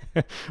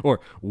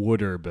 or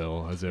water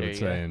bill, as they would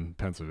say in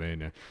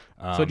Pennsylvania.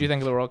 So what do you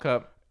think of the World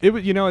Cup? It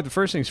was, the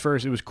first things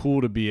first, it was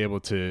cool to be able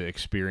to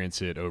experience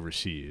it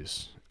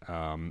overseas.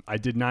 I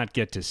did not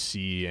get to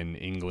see an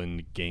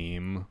England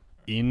game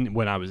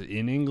when I was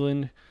in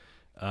England,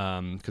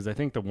 because I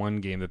think the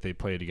one game that they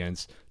played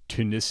against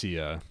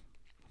Tunisia,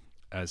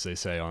 as they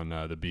say on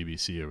the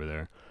BBC over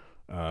there,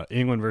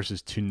 England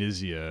versus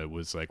Tunisia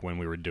was like when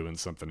we were doing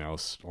something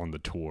else on the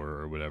tour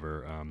or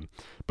whatever.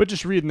 But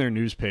just reading their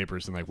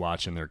newspapers and like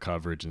watching their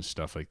coverage and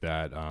stuff like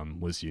that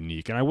was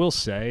unique. And I will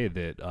say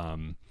that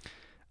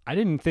I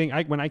didn't think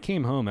when I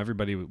came home,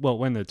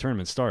 when the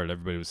tournament started,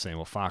 everybody was saying,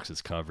 well,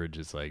 Fox's coverage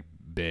is like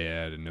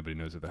bad and nobody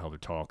knows what the hell they're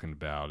talking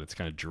about. It's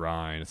kind of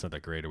dry and it's not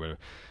that great or whatever.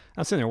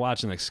 I was sitting there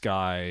watching like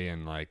Sky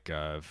and like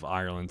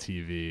Ireland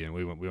TV, and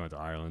we went to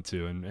Ireland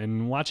too,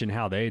 and watching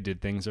how they did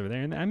things over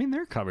there. And I mean,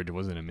 their coverage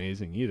wasn't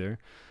amazing either.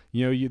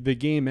 The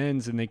game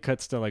ends and they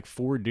cuts to like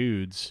 4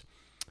 dudes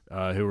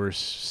who were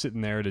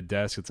sitting there at a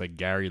desk. It's like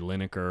Gary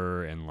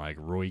Lineker and like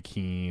Roy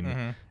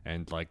Keane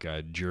and like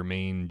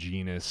Jermaine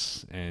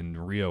Genius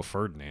and Rio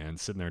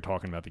Ferdinand sitting there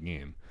talking about the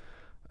game.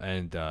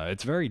 And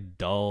it's very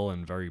dull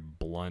and very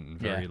blunt and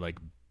very like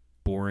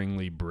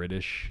boringly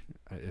British,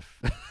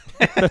 if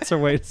that's a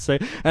way to say.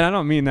 And I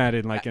don't mean that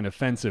in like an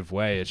offensive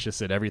way. It's just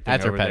that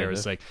everything over there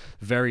is like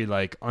very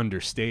like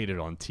understated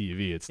on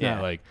TV. It's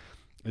not like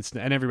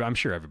I'm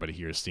sure everybody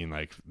here has seen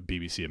like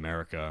BBC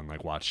America and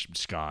like watched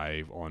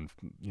Sky on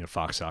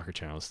Fox Soccer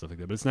Channel and stuff like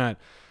that. But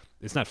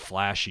it's not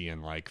flashy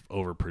and like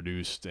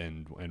overproduced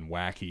and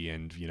wacky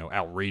and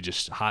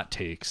outrageous hot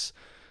takes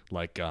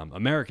like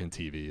American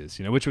TV is.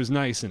 Which was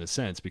nice in a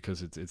sense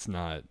because it's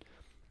not.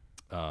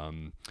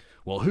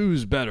 Well,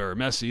 who's better,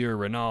 Messi or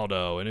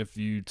Ronaldo? And if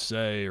you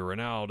say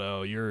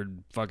Ronaldo, you're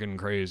fucking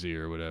crazy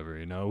or whatever,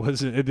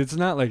 It's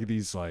not like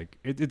these like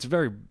it's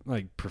very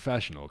like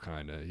professional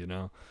kind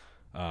of,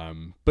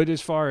 But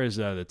as far as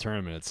the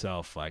tournament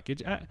itself, like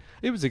it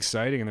was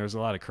exciting and there was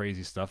a lot of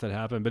crazy stuff that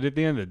happened. But at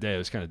the end of the day, it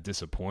was kind of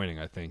disappointing.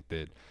 I think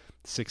that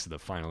 6 of the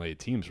final 8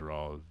 teams were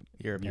all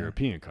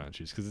European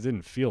countries because it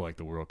didn't feel like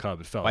the World Cup.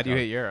 It felt. Why do you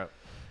hate Europe?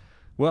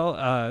 Well,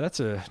 that's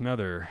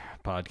another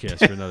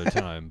podcast for another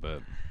time,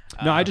 but.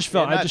 No, I just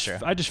felt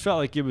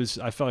like it was.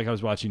 I felt like I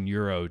was watching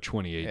Euro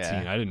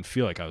 2018. Yeah. I didn't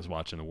feel like I was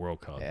watching the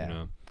World Cup.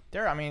 Yeah.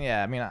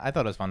 I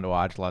thought it was fun to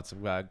watch. Lots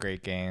of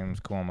great games,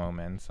 cool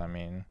moments. I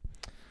mean,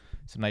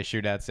 some nice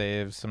shootout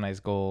saves, some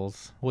nice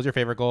goals. What was your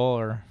favorite goal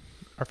or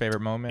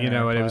favorite moment?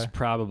 It was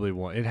probably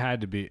one. It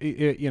had to be.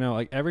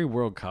 Like every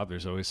World Cup,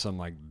 there's always some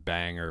like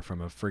banger from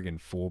a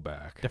friggin'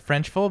 fullback. The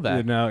French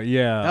fullback.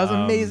 Yeah. That was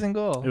an amazing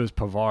goal. It was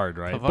Pavard,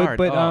 right? Pavard.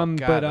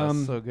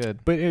 But so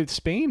good. But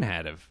Spain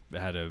had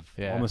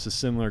almost a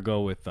similar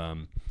goal with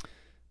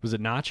was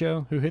it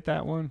Nacho who hit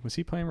that one? Was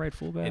he playing right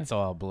fullback? It's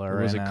all blur.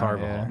 Or was it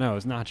Carvajal? Yeah. No, it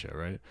was Nacho,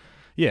 right?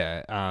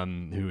 Yeah,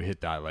 who hit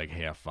that like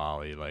half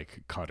volley like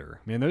cutter.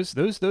 Man,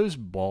 those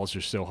balls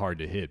are so hard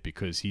to hit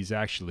because he's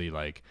actually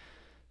like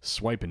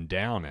swiping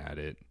down at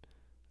it,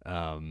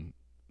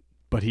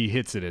 but he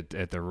hits it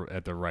at the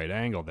right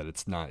angle that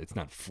it's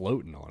not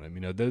floating on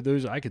him.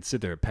 Those I could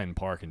sit there at Penn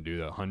Park and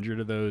do 100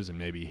 of those and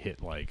maybe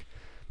hit like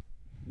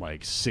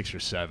 6 or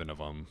 7 of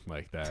them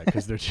like that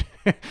because they're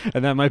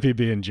and that might be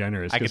being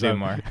generous. I could do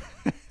more.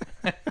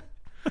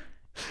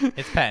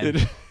 It's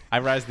Penn. I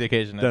rise to the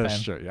occasion.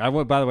 That's true.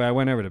 By the way, I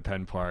went over to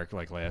Penn Park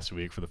like last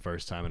week for the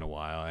first time in a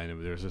while,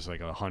 and there was just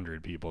like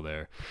 100 people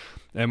there,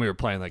 and we were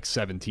playing like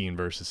 17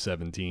 versus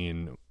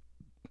 17.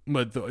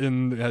 But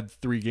and had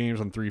 3 games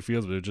on 3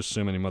 fields, but there were just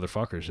so many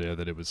motherfuckers there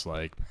that it was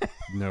like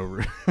no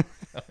room.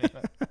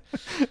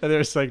 And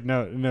there's like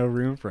no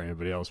room for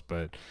anybody else.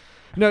 But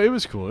no, it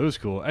was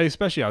cool.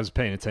 Especially I was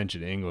paying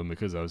attention to England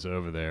because I was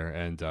over there,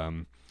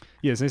 and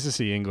it's nice to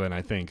see England,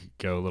 I think,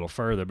 go a little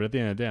further. But at the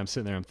end of the day, I'm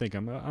sitting there,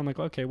 I'm like,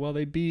 okay, well,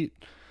 they beat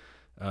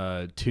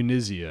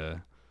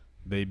Tunisia.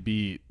 They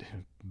beat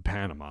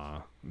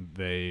Panama.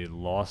 They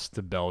lost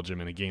to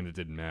Belgium in a game that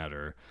didn't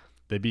matter.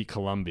 They beat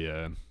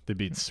Colombia. They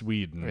beat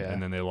Sweden.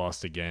 And then they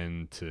lost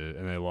again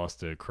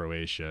to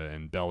Croatia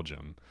and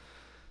Belgium.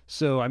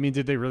 So, I mean,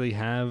 did they really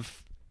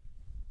have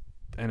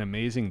an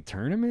amazing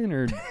tournament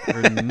or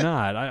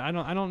not? I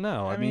don't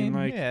know. I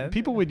mean,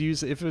 people would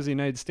use, if it was the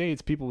United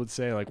States, people would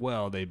say like,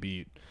 well, they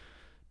beat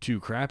 2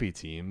 crappy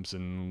teams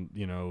and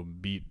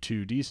beat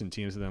 2 decent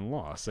teams and then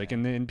lost. Like,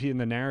 and then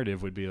the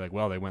narrative would be like,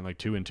 well, they went like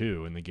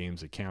 2-2 in the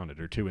games that counted,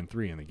 or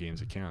 2-3 in the games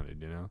that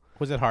counted.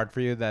 Was it hard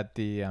for you that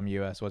the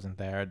U.S. wasn't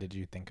there? Did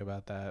you think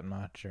about that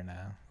much or no?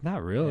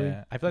 Not really.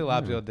 Yeah. I feel like a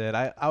lot of people did.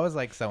 I was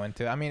like so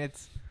into it. I mean,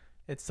 it's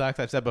It sucks.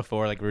 I've said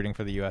before, like rooting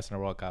for the U.S. in a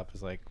World Cup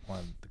is like one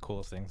of the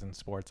coolest things in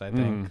sports, I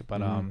think.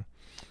 But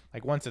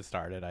like once it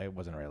started, I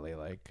wasn't really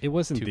like. It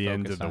wasn't the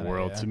end of the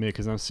world to me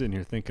because I'm sitting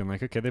here thinking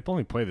like, okay, they've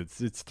only played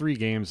it's 3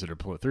 games that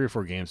are 3 or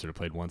 4 games that are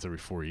played once every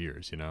 4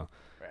 years, you know.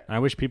 Right. And I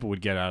wish people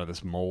would get out of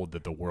this mold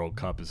that the World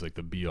Cup is like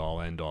the be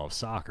all end all of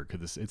soccer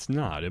because it's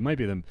not. It might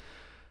be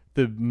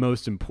the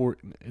most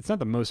important. It's not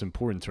the most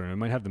important tournament.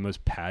 It might have the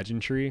most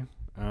pageantry.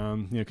 You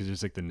know, because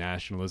there's like the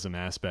nationalism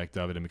aspect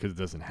of it, and because it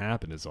doesn't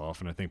happen as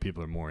often, I think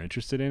people are more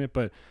interested in it.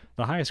 But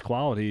the highest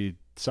quality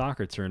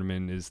soccer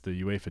tournament is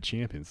the UEFA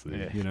Champions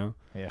League. You know,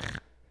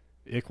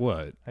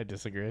 what? I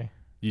disagree.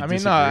 You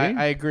disagree? No,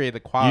 I agree.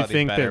 The quality. You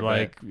think better, that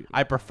like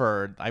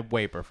I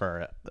way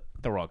prefer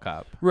the World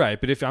Cup.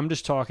 Right, but if I'm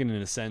just talking in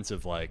a sense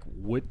of like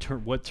what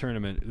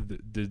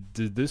tournament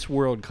did this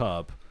World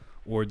Cup.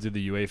 Or did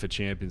the UEFA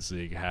Champions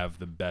League have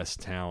the best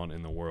talent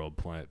in the world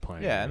playing?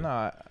 Yeah,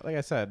 no, like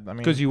I said, I mean,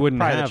 because you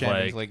wouldn't have the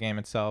Champions League game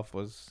itself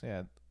was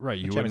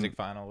right. The Champions League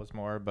final was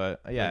more,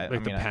 but yeah,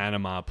 like the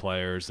Panama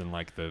players and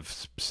like the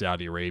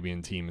Saudi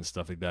Arabian team and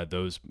stuff like that.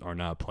 Those are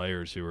not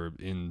players who are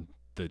in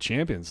the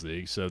Champions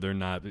League, so they're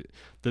not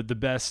the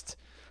best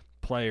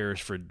players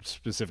for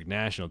specific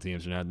national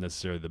teams are not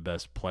necessarily the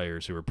best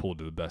players who are pulled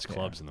to the best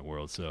clubs in the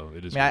world. So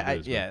it is.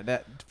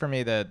 That for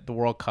me, the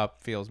World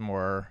Cup feels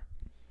more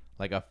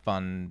like a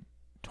fun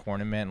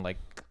tournament,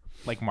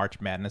 like March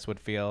Madness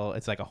would feel.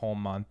 It's like a whole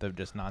month of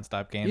just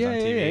nonstop games on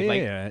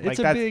TV.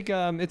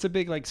 It's a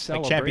big like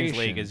celebration. Like Champions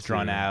League is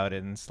drawn out,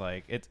 and it's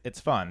like it's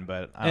fun,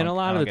 but and a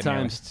lot of the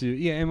times too.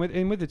 Yeah,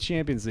 and with the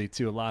Champions League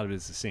too, a lot of it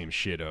is the same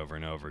shit over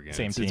and over again.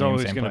 It's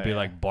always going to be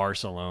like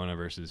Barcelona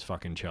versus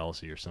fucking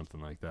Chelsea or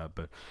something like that.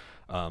 But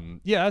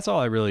that's all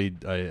I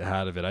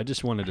had of it. I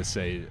just wanted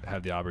to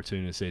have the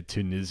opportunity to say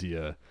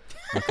Tunisia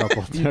a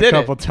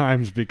couple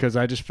times because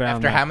I just found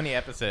after how many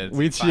episodes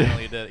we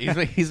finally did.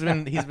 He's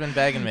been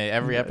begging me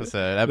every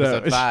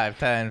episode 5,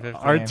 10, 15.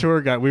 Our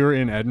tour guide, we were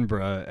in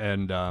Edinburgh,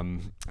 and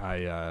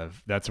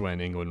that's when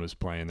England was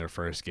playing their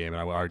first game,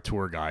 and our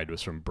tour guide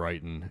was from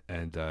Brighton,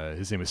 and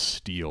his name was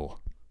Steele.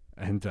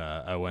 And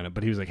I went up,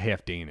 but he was like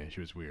half Danish.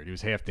 It was weird. He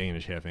was half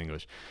Danish, half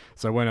English.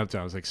 So I went up to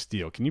him. I was like,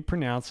 Steele, can you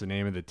pronounce the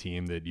name of the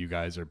team that you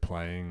guys are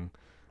playing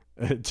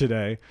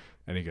today?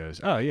 And he goes,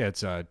 oh, yeah,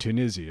 it's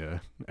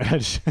Tunisia.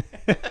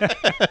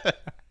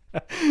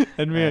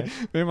 And me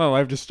and my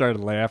wife just started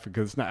laughing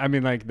because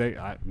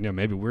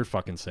maybe we're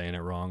fucking saying it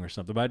wrong or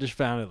something. But I just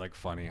found it like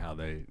funny how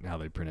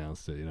they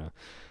pronounced it. You know,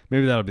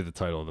 maybe that'll be the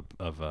title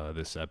of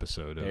this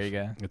episode. There you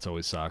go. It's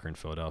Always Soccer in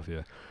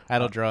Philadelphia.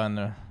 That'll draw in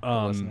the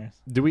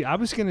listeners. I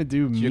was gonna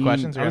do mean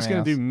questions. I was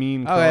gonna do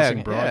mean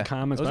crossing broad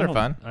comments. Those are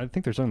fun. I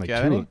think there's only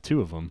like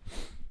two of them.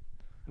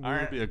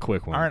 It'll be a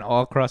quick one. Aren't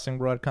all crossing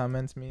broad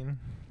comments mean?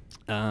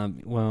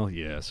 Well,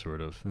 yeah,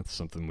 sort of. That's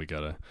something we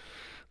gotta.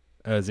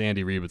 As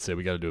Andy Reid would say,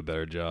 we got to do a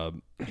better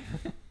job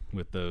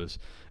with those.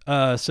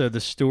 So the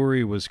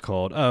story was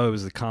called, it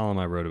was the column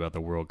I wrote about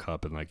the World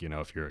Cup. And like, you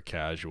know, if you're a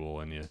casual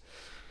and you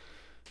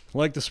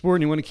like the sport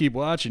and you want to keep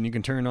watching, you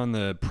can turn on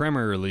the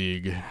Premier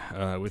League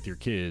with your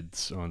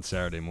kids on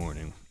Saturday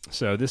morning.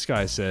 So this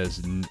guy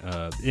says,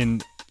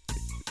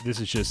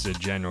 this is just a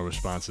general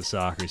response to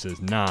soccer. He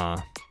says,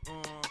 nah,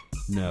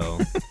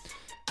 no.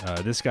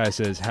 This guy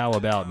says, how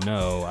about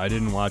no? I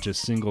didn't watch a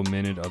single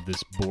minute of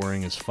this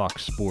boring as fuck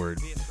sport.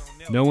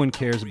 No one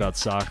cares about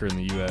soccer in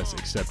the U.S.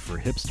 except for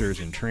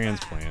hipsters and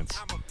transplants.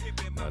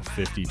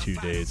 52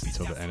 days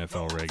until the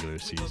NFL regular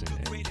season.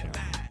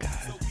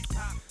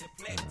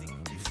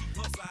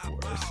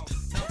 Worst.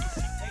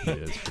 Yeah,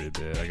 it's pretty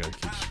bad. I gotta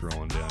keep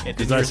scrolling down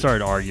because I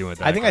started arguing with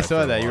that. I think I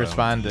saw that you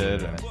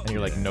responded, and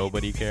you're like,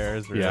 nobody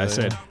cares. Really? Yeah,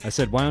 I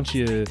said, why don't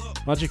you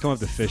come up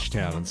to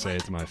Fishtown and say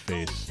it to my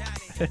face?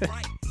 There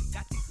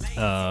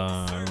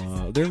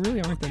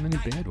really aren't that many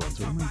bad ones.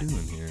 What am I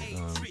doing here?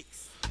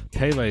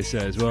 Pele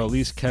says, well, at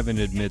least Kevin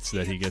admits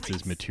that he gets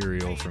his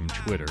material from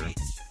Twitter.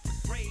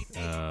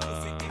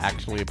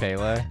 Actually,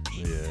 Pele?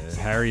 Yeah.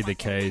 Harry the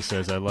K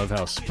says, I love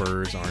how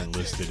Spurs aren't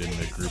listed in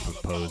the group of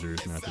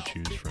posers not to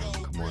choose from.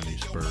 Come on, you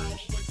Spurs.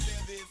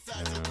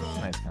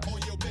 Nice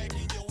comment.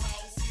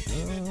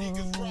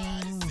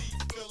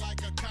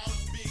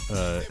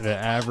 The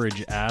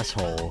average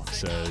asshole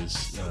says,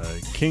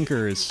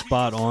 Kinker is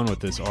spot on with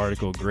this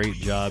article. Great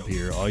job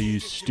here. All you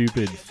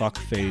stupid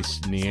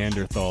fuckface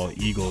Neanderthal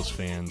Eagles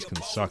fans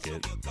can suck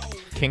it.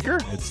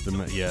 Kinker?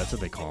 That's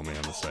what they call me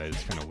on the site.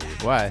 It's kind of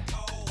weird. Why?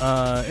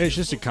 It's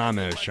just a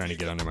comment I was trying to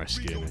get under my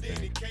skin, I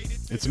think.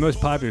 It's the most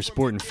popular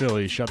sport in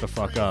Philly. Shut the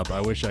fuck up.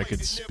 I wish I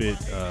could spit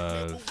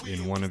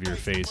in one of your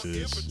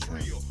faces.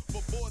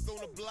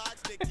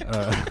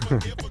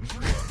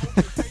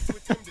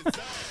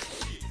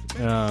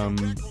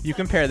 You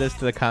compare this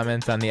to the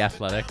comments on The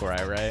Athletic where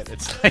I write,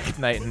 it's like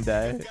night and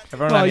day.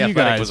 Everyone on The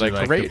Athletic was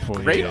like,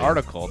 great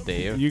article,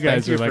 Dave. You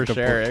guys Thank are you like for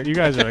sharing. You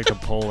guys are like the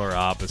polar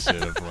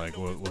opposite of like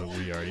what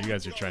we are. You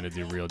guys are trying to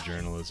do real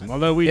journalism.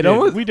 Although we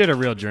did a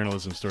real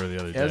journalism story the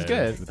other day. It was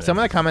good. Some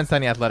of the comments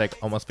on The Athletic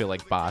almost feel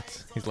like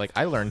bots. He's like,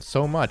 I learned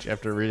so much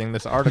after reading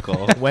this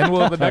article. When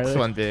will the next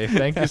one be?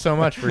 Thank you so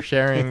much for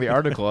sharing the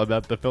article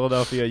about the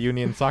Philadelphia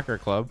Union Soccer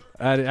Club.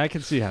 I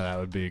can see how that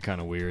would be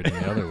kind of weird in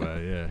the other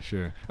way. Yeah,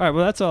 sure. All right,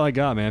 well, that's all I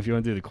got, man. If you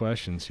want to do the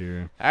questions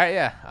here. All right,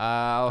 yeah.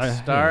 I'll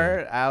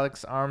start.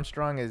 Alex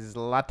Armstrong, is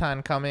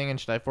Zlatan coming, and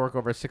should I fork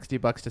over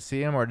 $60 to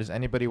see him, or does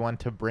anybody want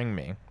to bring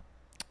me?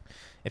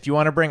 If you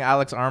want to bring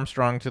Alex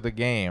Armstrong to the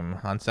game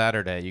on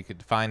Saturday, you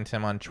could find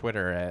him on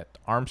Twitter at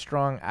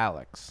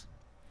ArmstrongAlex.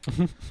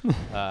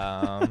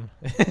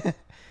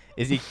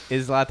 Is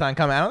Zlatan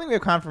coming? I don't think we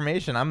have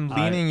confirmation. I'm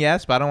leaning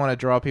yes, but I don't want to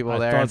draw people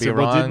there and be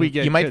wrong.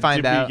 You might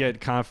find out.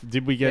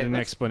 Did we get an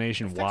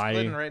explanation why?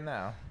 Text right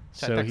now.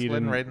 So he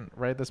didn't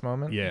right at this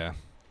moment. Yeah.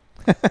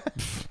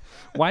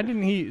 Why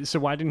didn't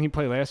he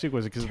play last week?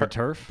 Was it because of the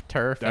turf?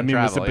 Turf. I mean,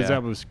 travel,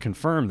 that was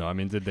confirmed though. I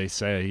mean, did they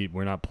say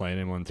we're not playing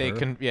him on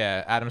turf?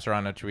 Adam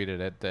Serrano tweeted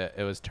it that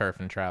it was turf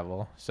and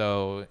travel.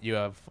 So you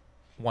have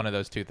one of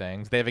those two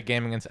things. They have a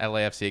game against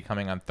LAFC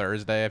coming on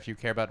Thursday if you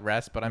care about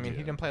rest, but I mean, he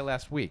didn't play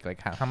last week. Like,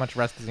 how much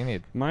rest does he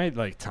need? My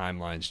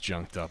timeline's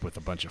junked up with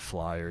a bunch of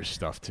Flyers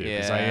stuff too,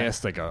 because I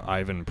asked a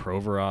Ivan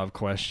Provorov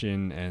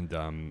question, and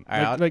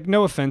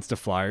no offense to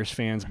Flyers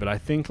fans, but I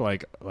think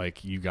like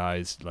you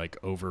guys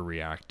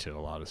overreact to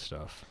a lot of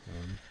stuff.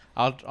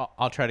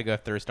 I'll try to go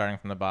through starting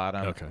from the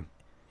bottom. Okay.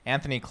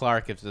 Anthony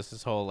Clark gives us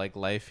his whole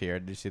life here.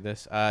 Did you see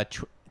this?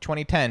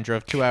 2010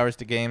 drove 2 hours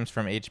to games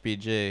from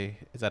HBG.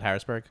 Is that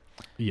Harrisburg?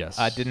 Yes.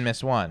 Didn't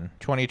miss one.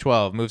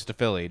 2012 moves to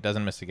Philly.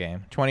 Doesn't miss a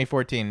game.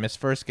 2014 missed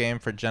first game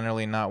for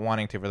generally not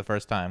wanting to for the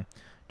first time.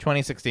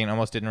 2016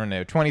 almost didn't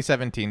renew.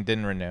 2017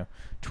 didn't renew.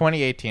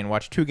 2018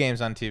 watched 2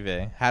 games on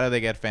TV. How do they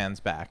get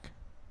fans back?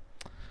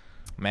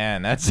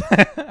 Man, that's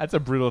a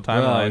brutal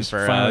timeline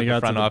for the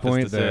front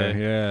office to say.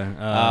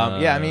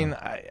 Yeah. I mean,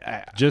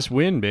 I just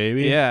win,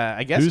 baby. Yeah,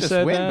 I guess just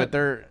win. That?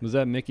 But was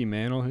that Mickey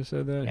Mantle who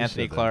said that?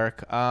 Anthony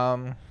Clark.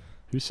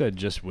 Who said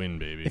just win,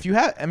 baby? If you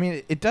have, I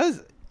mean, it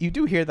does. You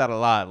do hear that a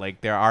lot.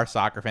 Like, there are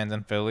soccer fans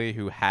in Philly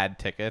who had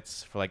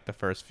tickets for the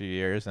first few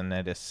years, and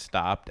they just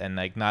stopped. And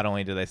not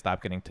only do they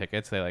stop getting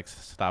tickets, they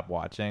stop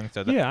watching.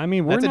 So I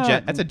mean,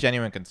 that's a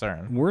genuine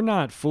concern. We're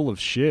not full of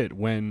shit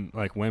when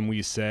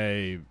we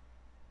say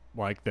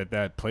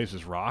that place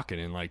was rocking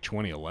in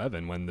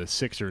 2011 when the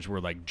Sixers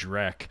were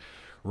Drek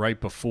right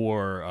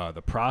before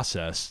the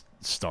process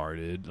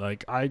started.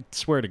 I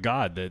swear to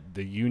God that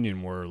the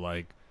Union were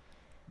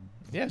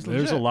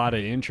there's a lot of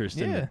interest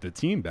in the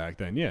team back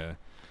then. Yeah.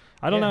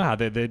 I don't know how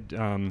they did.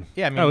 I mean,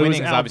 it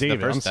was Al Davis. The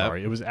first I'm step.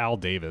 sorry. It was Al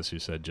Davis who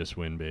said just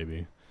win,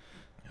 baby.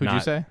 Who'd you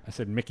say? I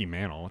said Mickey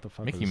Mantle. What the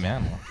fuck? Mickey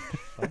Mantle.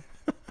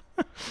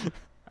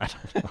 I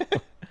don't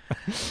know.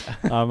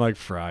 I'm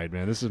fried,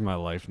 man. This is my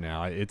life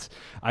now. I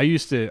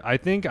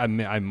think I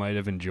might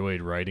have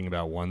enjoyed writing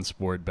about one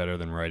sport better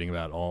than writing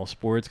about all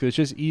sports because it's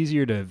just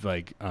easier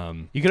to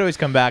you could always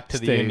come back to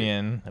the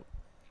Union.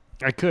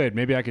 I could.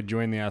 Maybe I could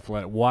join the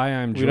Athletic. Why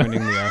I'm joining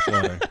the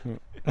Athletic.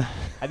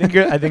 I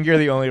think you're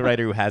the only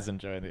writer who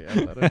hasn't joined the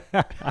Athletic.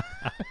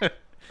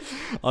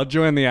 I'll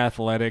join the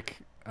Athletic.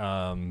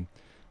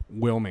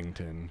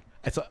 Wilmington.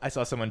 I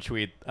saw someone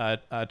tweet.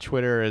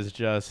 Twitter is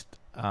just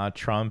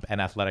Trump and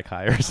Athletic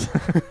hires,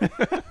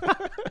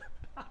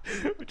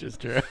 which is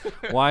true.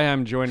 Why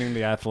I'm joining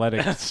the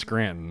Athletic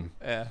Scranton.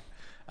 Yeah.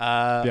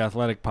 The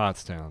Athletic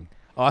Pottstown.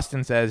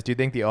 Austin says, do you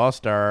think the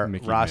All-Star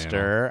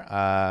roster,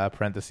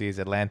 parentheses,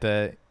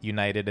 Atlanta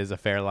United is a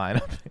fair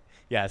lineup?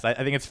 Yes, I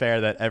think it's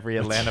fair that every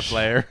Atlanta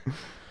player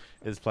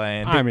is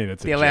playing. I mean,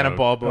 it's the Atlanta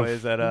Ball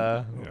Boys at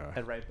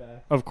right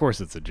back. Of course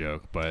it's a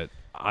joke, but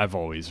I've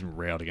always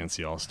railed against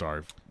the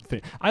All-Star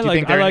thing. I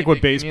like what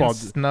baseball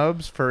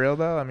snubs for real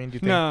though. I mean, do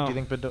you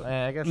think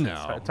I guess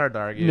no. It's hard to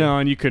argue. No,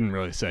 and you couldn't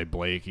really say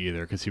Blake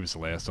either because he was the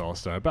last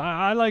All-Star. But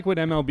I like what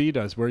MLB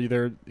does,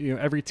 where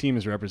every team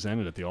is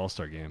represented at the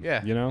All-Star game.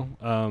 Yeah,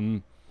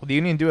 Well, the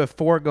Union do have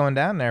 4 going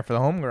down there for the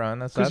homegrown.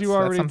 That's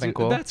something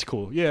cool. That's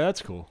cool. Yeah,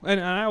 that's cool. And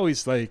I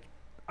always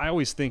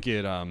think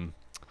it.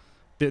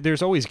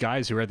 There's always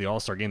guys who are at the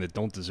All-Star game that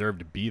don't deserve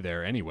to be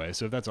there anyway.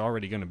 So if that's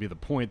already going to be the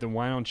point, then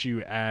why don't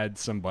you add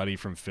somebody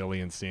from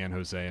Philly and San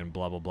Jose and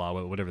blah blah blah,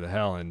 whatever the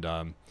hell, and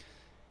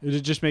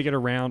just make it a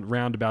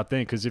roundabout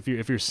thing. Because if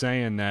you're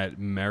saying that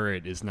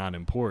merit is not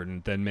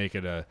important, then make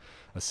it a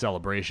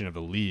celebration of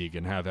the league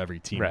and have every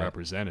team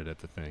represented at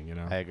the thing.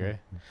 I agree.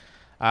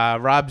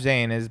 Rob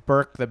Zane, is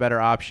Burke the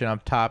better option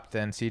up top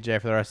than CJ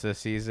for the rest of the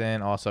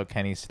season? Also,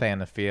 can he stay on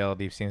the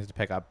field? He seems to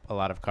pick up a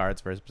lot of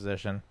cards for his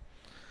position.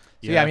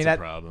 So, I mean, that's a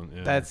problem.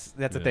 Yeah. That's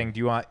the thing. Do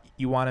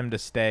you want him to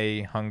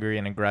stay hungry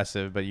and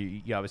aggressive, but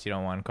you obviously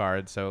don't want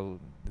cards. So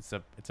it's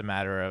a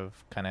matter of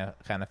kind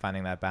of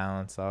finding that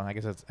balance. So I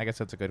guess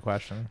that's a good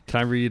question.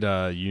 Can I read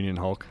Union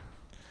Hulk?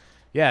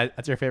 Yeah,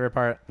 that's your favorite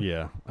part.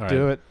 Yeah. All right.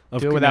 Do it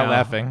without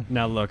laughing.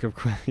 Now look,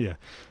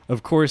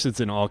 of course it's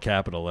in all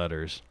capital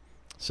letters.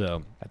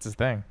 So that's his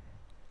thing.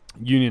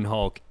 Union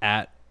Hulk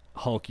at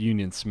Hulk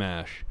Union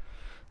Smash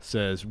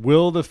says,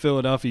 will the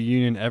Philadelphia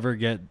Union ever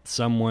get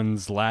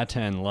someone's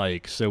Zlatan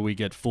like so we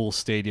get full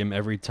stadium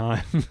every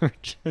time?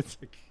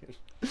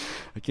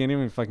 I can't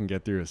even fucking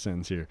get through a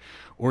sentence here.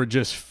 Or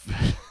just...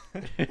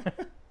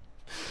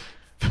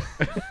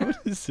 What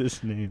is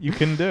his name? You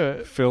can do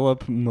it.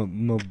 Philip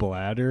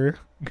Bladder.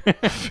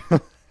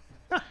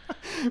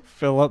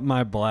 Fill up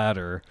my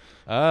bladder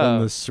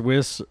from the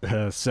Swiss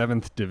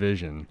 7th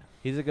Division.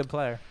 He's a good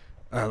player.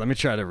 Let me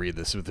try to read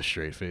this with a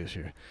straight face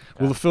here.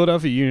 Okay. Will the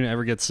Philadelphia Union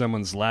ever get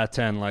someone's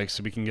Zlatan like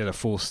so we can get a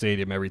full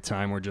stadium every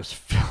time or just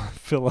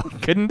fill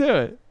up? Couldn't do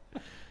it.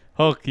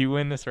 Hulk, you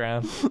win this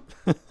round.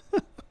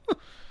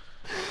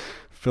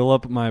 Fill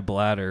up my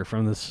bladder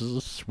from the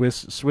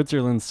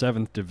Switzerland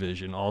 7th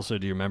Division. Also,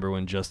 do you remember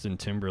when Justin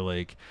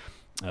Timberlake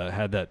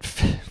had that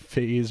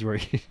phase where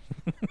he...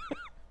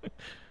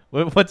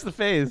 What's the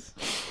phase?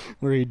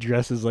 Where he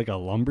dresses like a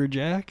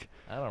lumberjack?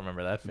 I don't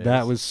remember that phase.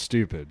 That was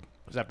stupid.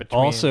 Was that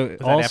between? Was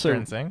that after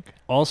NSYNC?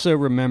 Also,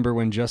 remember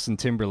when Justin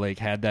Timberlake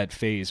had that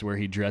phase where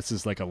he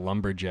dresses like a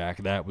lumberjack?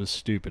 That was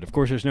stupid. Of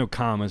course, there's no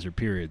commas or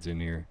periods in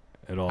here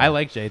at all. I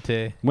like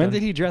JT. When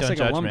did he dress like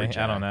a lumberjack?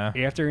 I don't know.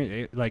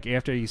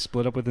 After he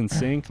split up with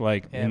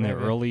NSYNC, in the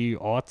early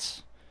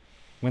aughts.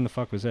 When the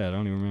fuck was that? I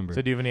don't even remember.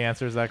 So do you have any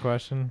answers to that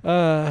question?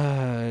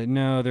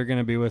 No, they're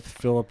gonna be with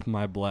Fill Up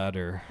My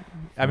Bladder.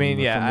 I mean,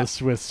 from the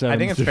Swiss 7th I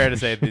think it's fair to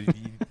say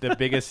the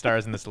biggest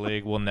stars in this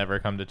league will never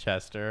come to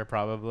Chester.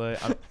 Probably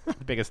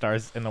the biggest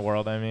stars in the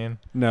world. I mean,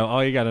 no.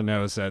 All you got to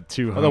know is that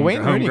the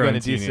Wayne Rooney going to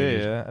DC.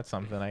 Yeah, that's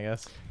something, I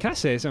guess. Can I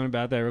say something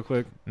about that real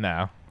quick?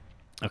 No.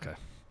 Okay.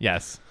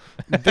 Yes.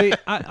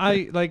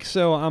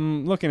 So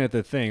I'm looking at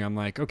the thing. I'm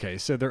like, okay,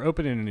 so they're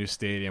opening a new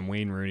stadium.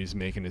 Wayne Rooney's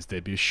making his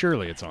debut.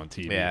 Surely it's on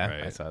TV, yeah,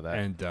 right? I saw that.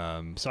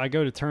 And so I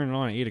go to turn it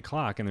on at 8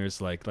 o'clock, and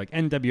there's like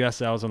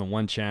NWSL's on the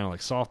one channel, like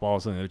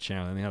softball's on the other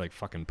channel, and they had like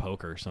fucking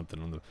poker or something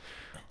on the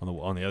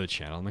other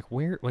channel. I'm like,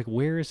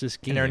 where is this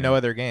game? And there are no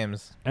other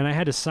games. And I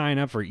had to sign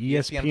up for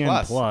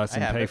ESPN Plus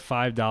and pay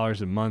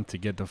 $5 a month to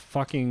get the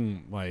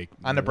fucking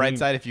On the bright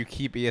side, if you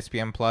keep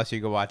ESPN Plus, you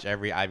can watch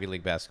every Ivy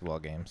League basketball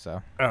game.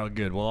 So. Oh,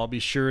 good. Well, I'll be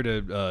sure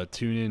to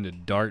tune in to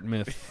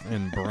Dartmouth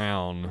and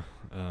Brown.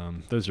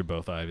 Those are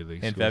both Ivy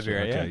League in schools.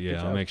 February. Okay,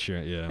 yeah, I'll make sure.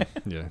 Yeah.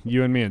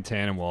 You and me and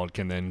Tannenwald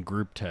can then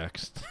group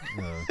text.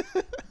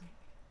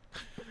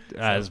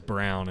 As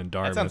Brown and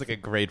Dartmouth. That sounds like a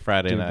great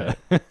Friday night.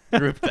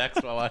 Group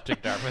text while watching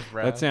Dartmouth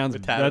Brown.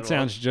 That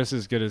sounds just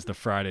as good as the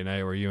Friday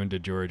night where you and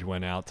DeGeorge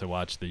went out to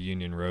watch the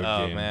Union Road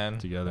game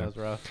together. That was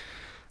rough.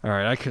 All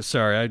right,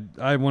 sorry.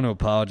 I want to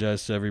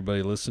apologize to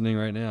everybody listening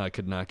right now. I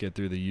could not get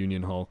through the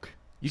Union Hulk.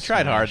 You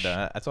tried hard,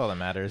 though. That's all that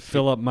matters.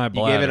 Fill up my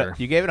bladder.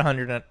 You gave it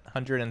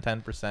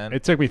 110%.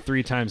 It took me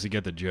 3 times to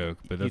get the joke,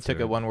 but you took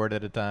it one word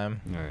at a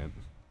time. All right.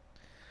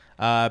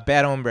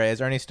 Bad hombre.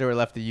 Has Ernie Stewart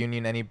left the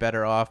Union any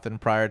better off than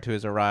prior to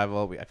his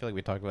arrival? I feel like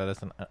we talked about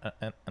this in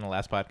the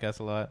last podcast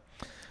a lot.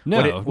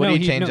 No. What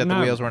did he change that the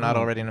wheels were not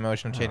already in a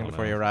motion of changing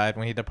before he arrived?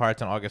 When he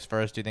departs on August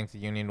 1st, do you think the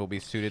Union will be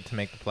suited to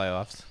make the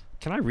playoffs?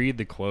 Can I read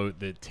the quote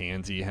that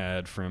Tansy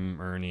had from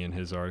Ernie in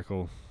his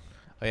article?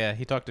 Oh, yeah.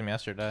 He talked to him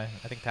yesterday.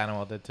 I think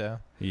Tannenwald did, too.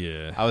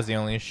 Yeah. I was the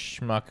only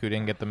schmuck who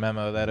didn't get the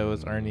memo that it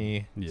was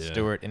Ernie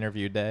Stewart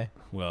interview day.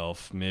 Well,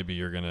 maybe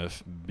you're going to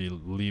be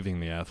leaving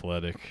the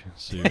Athletic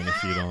soon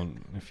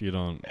if you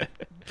don't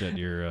get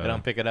your... I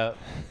don't pick it up.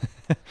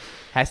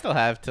 I still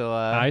have till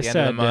the end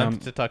of the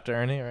month to talk to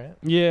Ernie, right?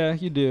 Yeah,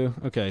 you do.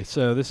 Okay,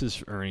 so this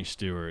is Ernie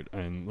Stewart,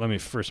 and let me,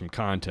 for some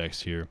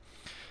context here.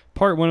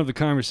 Part 1 of the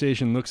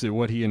conversation looks at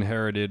what he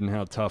inherited and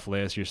how tough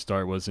last year's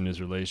start was in his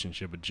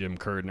relationship with Jim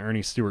Curtin.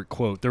 Ernie Stewart,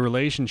 quote, "The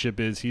relationship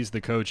is he's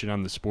the coach and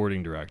I'm the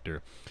sporting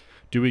director.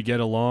 Do we get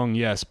along?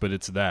 Yes, but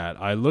it's that.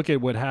 I look at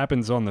what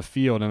happens on the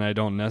field and I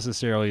don't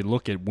necessarily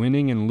look at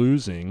winning and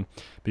losing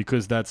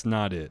because that's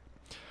not it.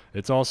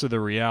 It's also the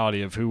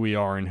reality of who we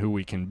are and who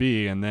we can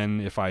be, and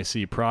then if I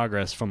see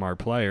progress from our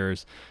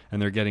players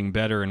and they're getting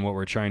better and what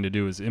we're trying to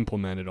do is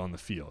implement it on the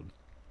field."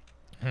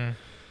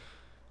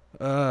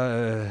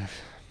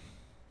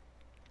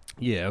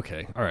 Yeah.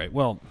 Okay. All right.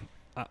 Well,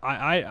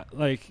 I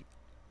like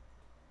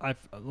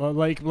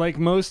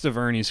most of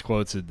Ernie's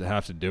quotes that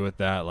have to do with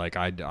that. Like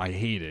I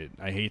hate it.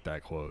 I hate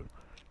that quote.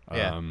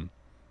 Yeah.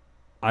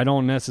 I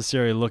don't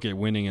necessarily look at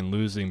winning and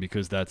losing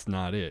because that's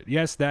not it.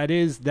 Yes, that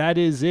is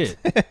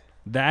it.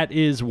 That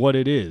is what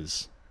it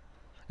is.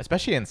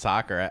 Especially in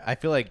soccer, I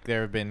feel like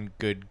there have been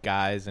good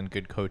guys and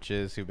good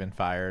coaches who've been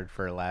fired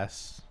for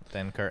less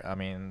than Curtin. I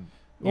mean,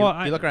 you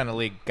look around the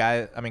league,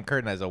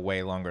 Curtin has a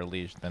way longer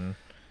leash than.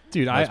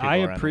 Dude, I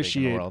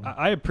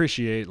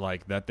appreciate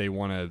like that they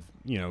want to,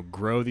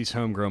 grow these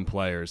homegrown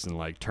players and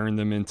like turn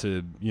them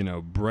into,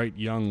 bright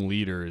young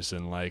leaders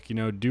and like,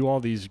 do all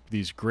these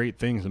great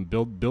things and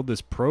build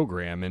this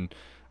program and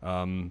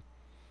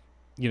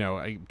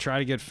I try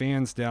to get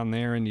fans down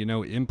there and,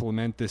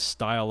 implement this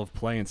style of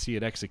play and see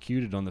it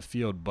executed on the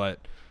field,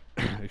 but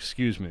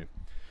excuse me.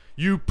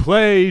 You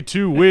play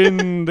to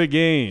win the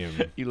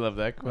game. You love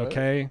that quote.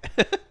 Okay?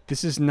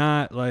 This is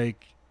not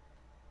like...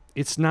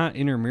 It's not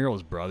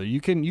intramurals, brother.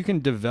 You can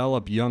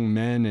develop young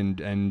men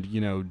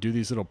and do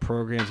these little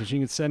programs that you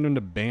can send them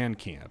to band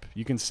camp.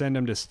 You can send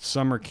them to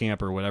summer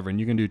camp or whatever,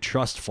 and you can do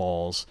trust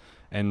falls,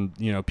 and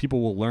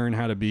people will learn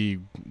how to be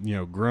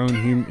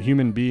grown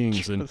human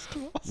beings. And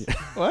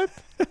what?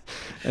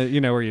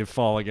 Where you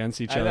fall against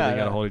each other, you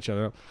got to hold each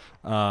other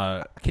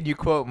up. Can you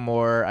quote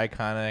more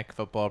iconic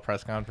football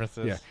press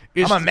conferences?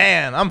 Yeah, I'm a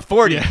man. I'm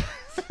 40. Yeah.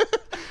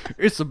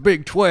 It's the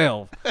Big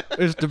 12.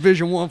 It's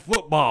Division I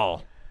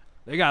football.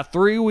 They got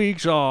 3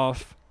 weeks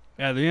off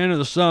at the end of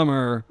the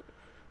summer.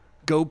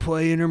 Go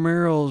play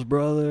intramurals,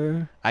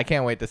 brother. I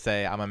can't wait to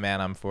say I'm a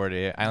man. I'm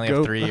 40. I only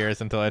have 3 years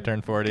until I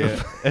turn 40.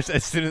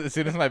 As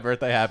soon as my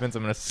birthday happens,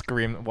 I'm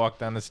gonna walk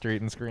down the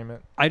street and scream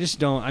it. I just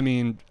don't. I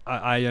mean,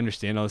 I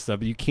understand all this stuff,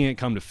 but you can't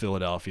come to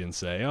Philadelphia and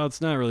say, "Oh, it's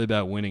not really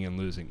about winning and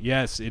losing."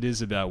 Yes, it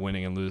is about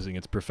winning and losing.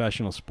 It's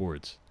professional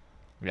sports.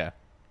 Yeah.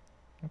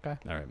 Okay.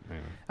 All right.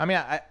 Anyway. I mean,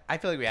 I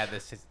feel like we had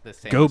this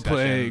same. Go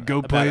play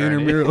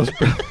intramurals,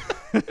 bro.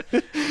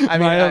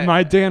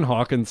 My Dan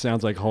Hawkins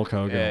sounds like Hulk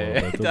Hogan.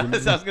 Yeah.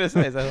 That's what I was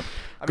gonna say.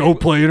 Go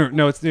play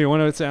No, it's you know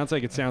what it sounds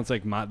like. It sounds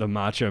like the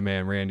Macho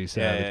Man Randy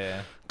Savage.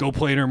 Yeah. Go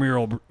play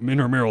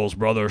intramurals,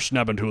 brother.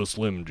 Snap into a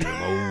Slim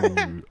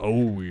Jim.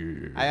 Oh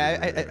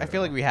yeah. I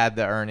feel like we had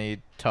the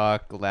Ernie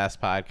talk last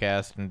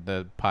podcast and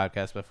the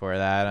podcast before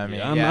that. I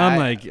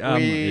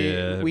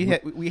mean, we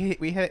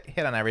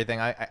hit on everything.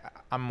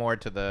 I'm more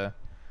to the.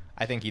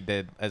 I think he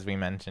did, as we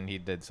mentioned, he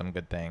did some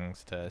good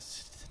things to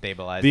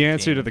stabilize the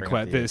answer to the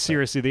question.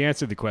 Seriously, the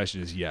answer to the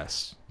question is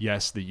yes.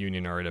 Yes, the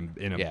Union are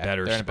in a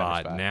better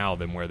spot now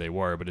than where they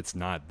were, but it's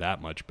not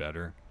that much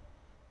better.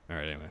 All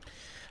right, anyway.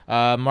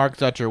 Mark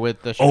Dutcher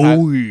with the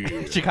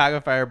Chicago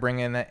Fire bring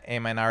in a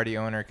minority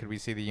owner. Could we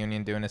see the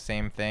Union doing the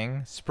same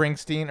thing?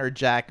 Springsteen or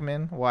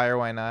Jackman? Why or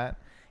why not?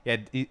 Yeah,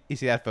 you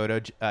see that photo,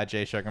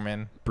 Jay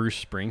Sugarman?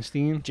 Bruce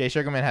Springsteen? Jay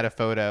Sugarman had a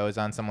photo. It was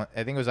on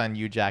I think it was on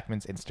Hugh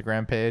Jackman's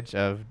Instagram page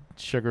of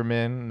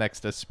Sugarman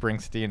next to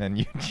Springsteen and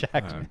Hugh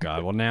Jackman. Oh,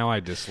 God. Well, now I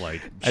dislike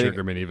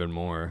Sugarman even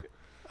more.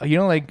 You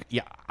don't like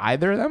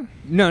either of them?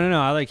 No.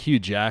 I like Hugh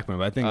Jackman,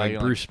 but I think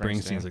Bruce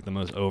Springsteen's like the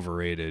most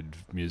overrated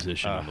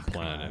musician on the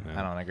planet.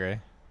 I don't agree.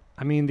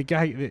 I mean, the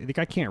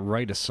guy can't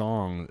write a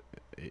song.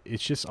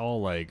 It's just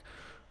all like...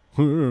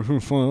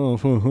 It's all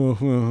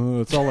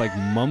like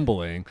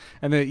mumbling,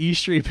 and the E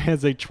Street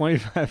Band's like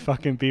 25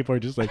 fucking people are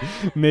just like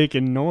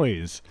making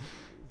noise.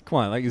 Come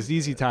on, like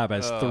ZZ Top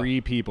has 3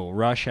 people,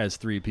 Rush has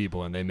 3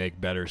 people, and they make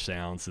better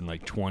sounds than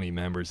like 20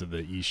 members of the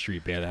E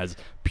Street Band that has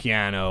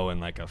piano and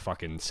like a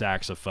fucking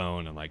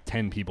saxophone and like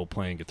 10 people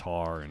playing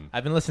guitar. And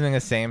I've been listening to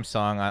the same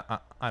song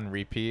on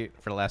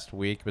repeat for the last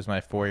week. It was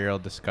my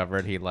 4-year-old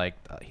discovered he likes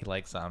I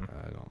don't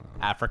know.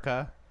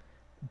 Africa,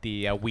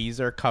 the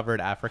Weezer covered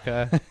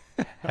Africa.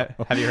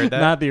 Have you heard that?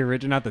 Not the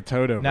original, not the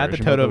Toto version. Not the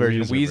Toto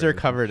version. Weezer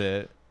covered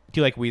it. Do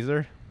you like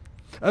Weezer?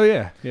 Oh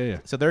yeah.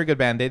 So they're a good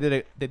band. They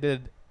did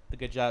a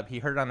good job. He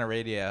heard it on the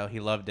radio. He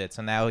loved it.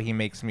 So now he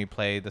makes me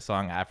play the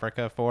song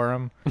Africa for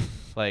him,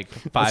 like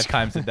 5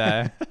 times a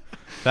day.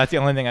 That's the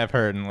only thing I've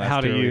heard in the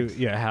last 2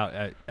 weeks.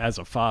 How as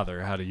a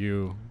father, how do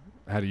you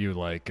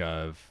like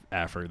the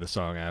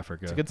song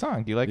Africa? It's a good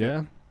song. Do you like it?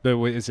 Yeah. But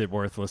is it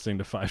worth listening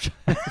to 5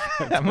 times?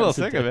 I'm a little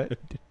sick of it.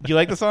 Do you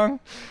like the song?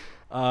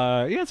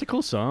 Yeah, it's a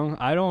cool song.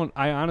 I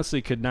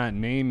honestly could not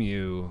name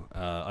you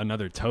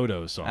another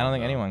Toto song. I don't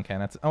think anyone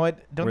can.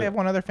 Don't they have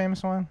one other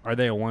famous one? Are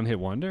they a one-hit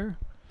wonder?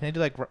 They do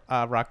like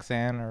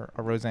Roxanne or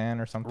Roseanne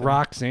or something.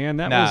 Roxanne,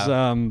 that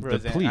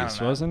was the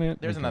Police, wasn't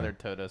it? There's another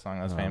Toto song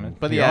that's famous.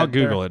 But I'll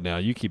Google it now.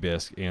 You keep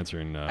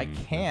answering. I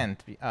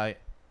can't.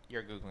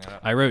 You're Googling it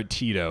up. I wrote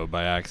Tito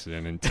by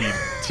accident, and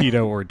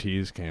Tito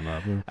Ortiz came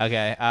up.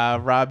 Okay.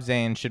 Rob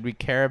Zane, should we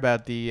care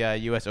about the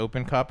U.S.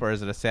 Open Cup, or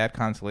is it a sad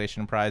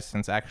consolation prize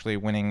since actually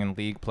winning in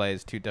league play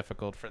is too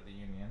difficult for the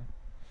Union?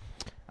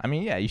 I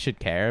mean, yeah, you should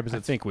care because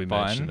I think we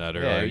fun. Mentioned that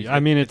earlier. Yeah, I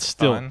mean, it's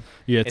still fun.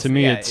 To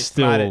me, it's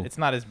still it's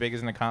not as big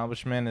as an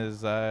accomplishment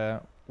as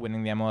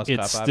winning the MLS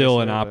Cup. It's still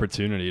an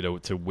opportunity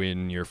to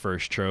win your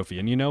first trophy.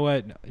 And you know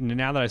what?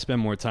 Now that I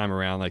spend more time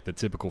around like the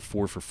typical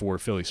 4-for-4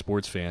 Philly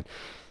sports fan,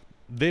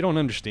 they don't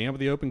understand what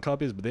the Open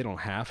Cup is, but they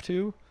don't have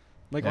to.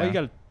 Like all you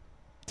got to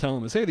tell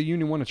them is, hey, the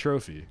Union won a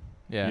trophy.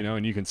 Yeah.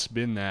 And you can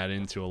spin that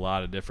into a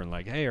lot of different,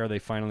 like, hey, are they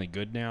finally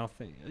good now?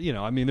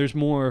 I mean, there's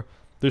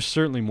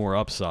certainly more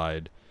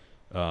upside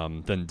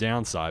than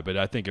downside, but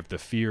I think if the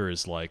fear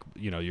is like,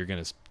 you're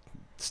going to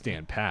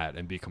stand pat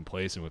and be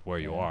complacent with where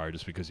you are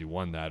just because you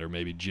won that, or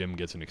maybe Jim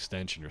gets an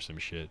extension or some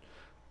shit.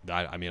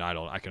 I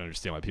can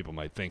understand why people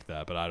might think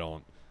that, but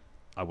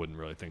I wouldn't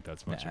really think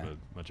that's much of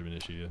an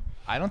issue.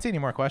 I don't see any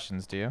more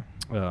questions. Do you?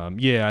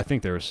 Yeah, I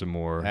think there were some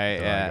more.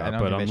 I don't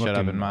think they showed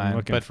up in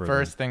mine. But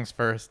first things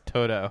first,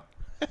 Toto.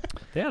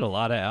 They had a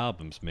lot of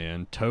albums,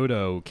 man.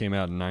 Toto came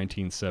out in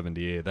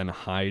 1978, then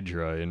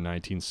Hydra in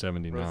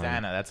 1979.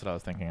 Rosanna, that's what I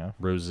was thinking of.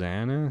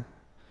 Rosanna?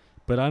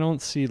 But I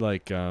don't see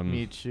like...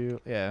 Meet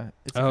You, yeah.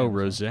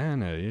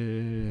 Rosanna,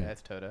 yeah.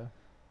 That's Toto.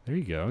 There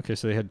you go. Okay,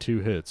 so they had 2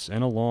 hits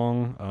and a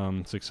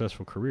long,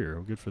 successful career.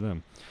 Well, good for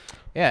them.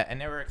 Yeah,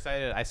 and they were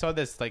excited. I saw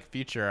this like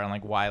feature on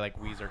like why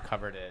like Weezer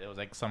covered it. It was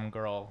like some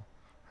girl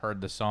heard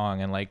the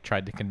song and like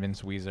tried to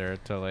convince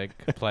Weezer to like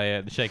play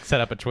it. She like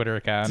set up a Twitter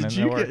account.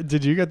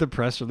 Did you get the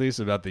press release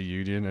about the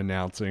Union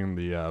announcing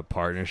the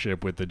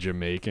partnership with the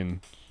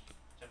Jamaican?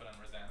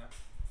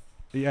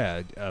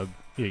 Yeah,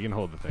 you can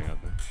hold the thing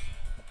up there.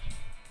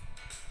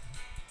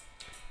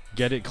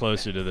 Get it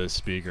closer to the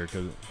speaker,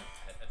 cause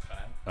it's fine.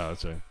 Oh,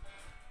 that's right.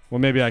 Well,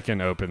 maybe I can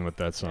open with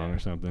that song or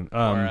something. Or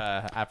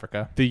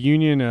Africa. The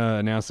Union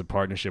announced a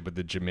partnership with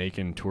the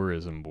Jamaican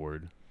Tourism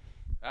Board.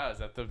 Oh, is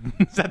that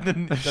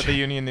the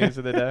Union news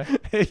of the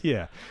day?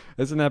 Yeah,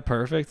 isn't that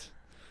perfect?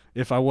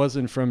 If I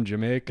wasn't from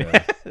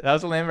Jamaica, that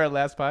was the name of our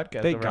last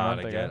podcast. They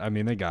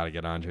gotta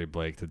get Andre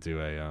Blake to do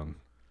a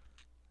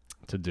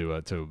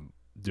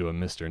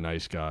Mr.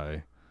 Nice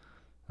Guy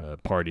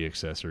party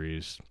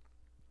accessories.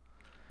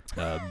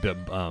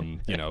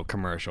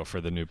 Commercial for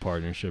the new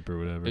partnership or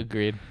whatever.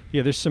 Agreed.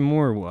 Yeah, there's some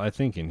more I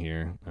think in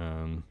here.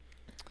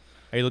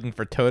 Are you looking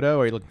for Toto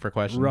or are you looking for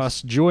questions?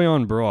 Russ Joy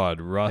on Broad.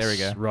 There we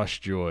go. Russ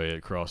Joy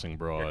at Crossing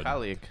Broad. Your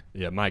colleague.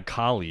 Yeah, my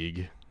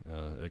colleague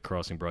at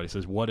Crossing Broad. He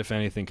says, what, if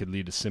anything, could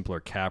lead to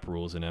simpler cap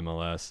rules in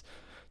MLS?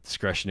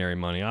 Discretionary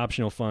money,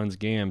 optional funds,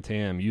 GAM,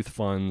 TAM, youth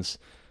funds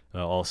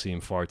all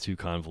seem far too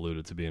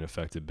convoluted to be an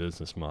effective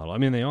business model. I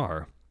mean, they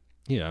are.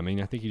 Yeah, I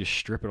mean, I think you just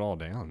strip it all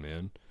down,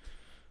 man.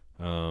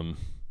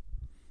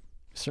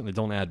 Certainly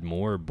don't add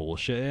more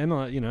bullshit.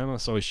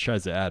 MLS always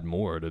tries to add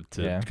more to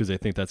because they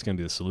think that's going to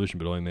be the solution,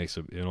 but it only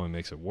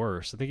makes it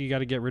worse. I think you got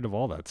to get rid of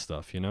all that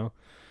stuff.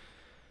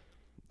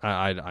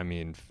 I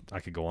mean, I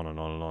could go on and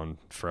on and on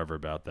forever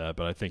about that,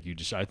 but I think you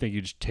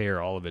just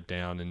tear all of it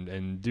down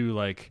and do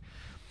like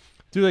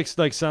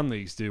some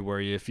leagues do, where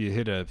you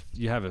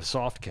have a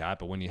soft cap,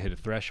 but when you hit a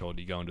threshold,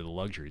 you go into the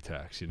luxury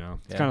tax. It's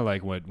kind of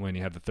like when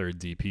you have the third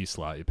DP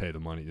slot, you pay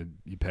the money,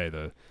 you pay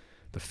the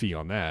fee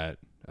on that.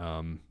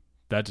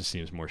 That just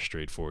seems more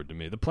straightforward to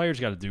me. The players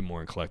got to do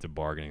more in collective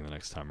bargaining the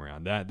next time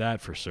around.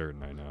 That for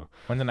certain, I know.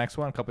 When's the next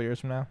one? A couple years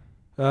from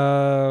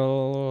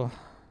now?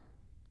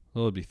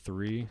 It'll be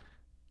 3.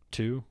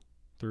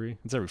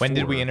 It's every 4. When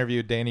did we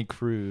interview Danny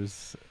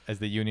Cruz as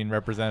the Union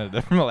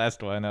representative from the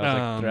last one?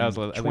 That was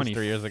at least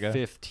 3 years ago.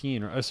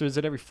 2015. So is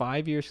it every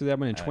 5 years? Because that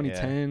went in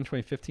 2010,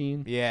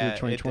 2015? Yeah,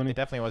 2020? It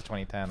definitely was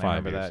 2010. 5 I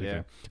remember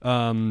years, that,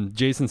 okay.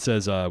 Jason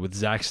says, with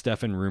Zach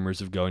Steffen rumors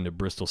of going to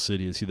Bristol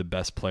City, is he the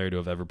best player to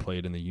have ever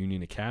played in the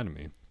Union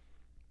Academy?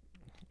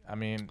 I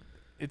mean,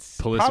 it's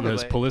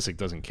Pulisic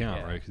doesn't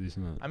count, right? Because he's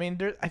not. I mean,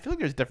 I feel like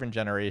there's different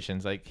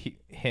generations. Like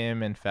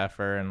him and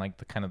Pfeffer and like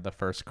the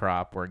first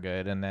crop were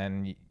good, and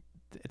then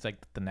it's like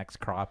the next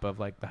crop of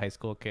like the high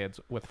school kids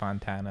with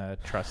Fontana,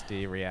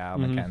 Trusty, Real,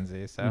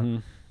 McKenzie. So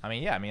I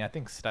mean, I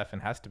think Steffen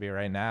has to be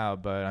right now,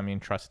 but I mean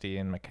Trusty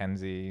and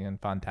McKenzie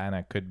and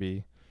Fontana could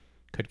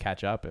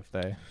catch up if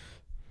they.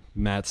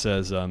 Matt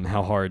says,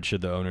 how hard should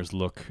the owners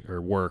look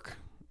or work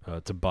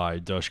to buy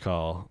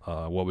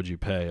Dushkal? What would you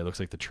pay? It looks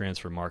like the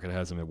transfer market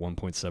has him at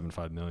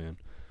 $1.75 million.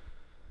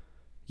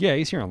 Yeah,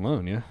 he's here on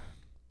loan. Yeah.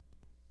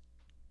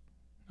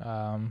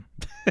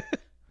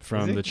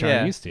 From the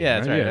Chinese team. Yeah,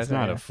 that's right. It's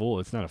not a full.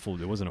 It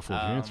wasn't a full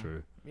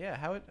transfer. Yeah,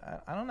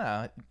 I don't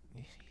know.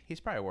 He's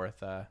probably worth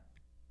the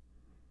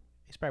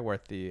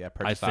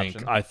purchase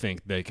option. I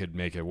think they could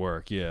make it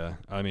work. Yeah,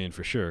 I mean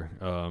for sure.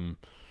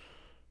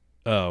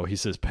 He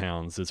says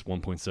pounds. It's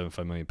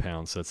 1.75 million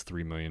pounds. So that's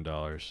 $3 million.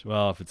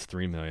 Well, if it's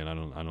 $3 million, I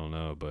don't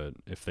know. But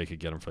if they could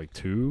get him for like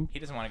 2, he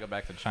doesn't want to go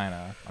back to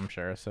China, I'm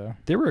sure. So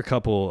there were a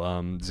couple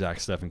Zach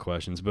Steffen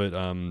questions, but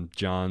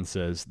John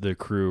says the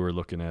Crew are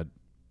looking at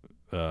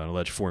an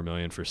alleged $4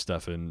 million for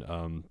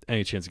Steffen.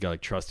 Any chance a guy like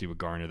Trusty would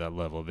garner that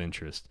level of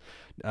interest?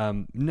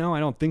 No,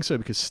 I don't think so,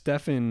 because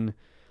Steffen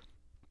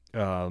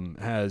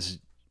has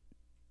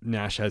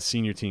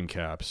senior team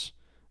caps.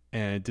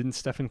 And didn't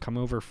Steffen come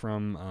over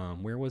from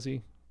where was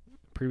he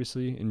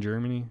previously in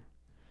Germany?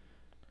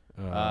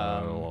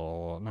 Not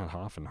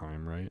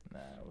Hoffenheim, right?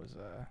 That was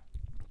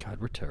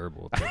God, we're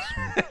terrible at this.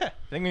 I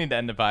think we need to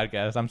end the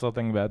podcast. I'm still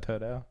thinking about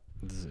Toto.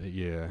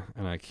 Yeah,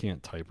 and I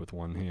can't type with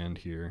one hand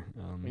here.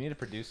 We need a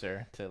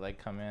producer to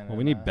like come in. Well,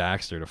 we need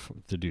Baxter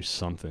to do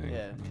something.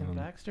 Yeah, can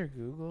Baxter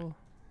Google?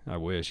 I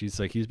wish.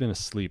 He's been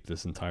asleep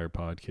this entire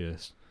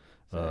podcast.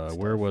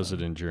 Where was it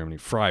in Germany?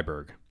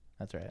 Freiburg.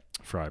 That's right.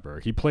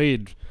 Freiburg. He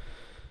played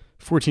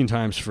 14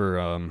 times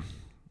for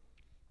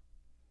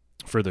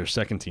their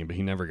second team, but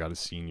he never got a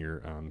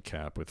senior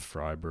cap with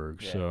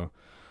Freiburg. Yeah. So,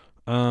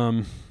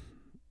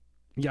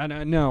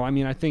 no. I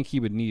mean, I think he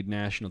would need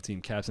national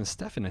team caps, and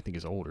Steffen, I think,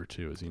 is older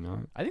too. Is he not?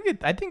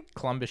 I think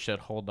Columbus should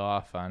hold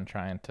off on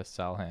trying to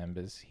sell him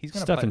because he's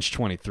going to. Steffen's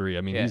 23.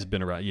 I mean, he's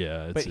been around.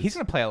 Yeah, but he's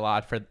going to play a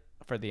lot for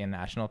the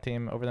national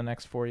team over the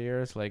next 4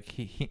 years. Like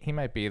he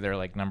might be their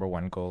like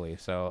 #1 goalie.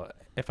 So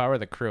if I were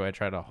the Crew, I'd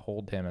try to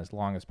hold him as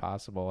long as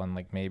possible and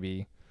like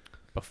maybe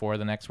before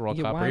the next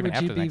World Cup or even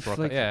after the next World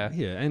Cup. Yeah,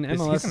 and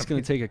MLS is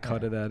going to take a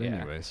cut of that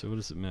anyway. So what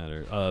does it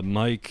matter?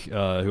 Mike,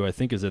 who I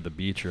think is at the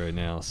beach right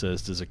now,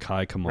 says, "Does a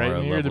Kai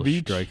Kamara level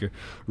striker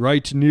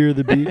right near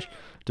the beach?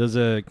 Does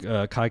a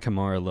Kai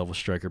Kamara level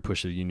striker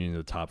push the Union to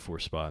the top 4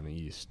 spot in the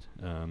East?"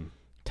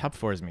 Top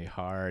 4 is going to be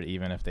hard,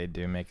 even if they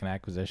do make an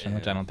acquisition,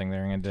 which I don't think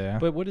they're going to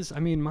do. But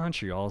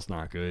Montreal's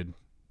not good.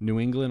 New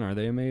England, are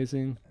they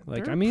amazing?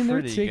 They're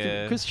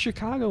taking, because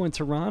Chicago and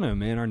Toronto,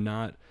 man, are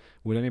not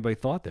what anybody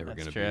thought they were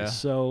going to be.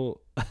 So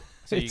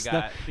you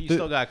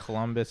still got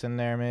Columbus in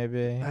there,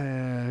 maybe.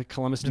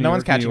 Columbus. No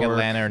one's catching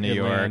Atlanta or New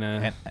York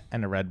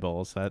and the Red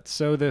Bulls.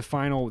 So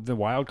the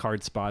wild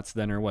card spots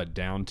then are what,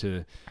 down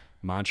to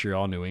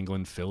Montreal, New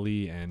England,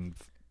 Philly, and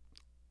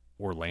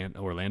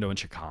Orlando and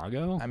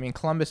Chicago. I mean,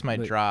 Columbus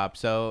might drop.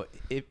 So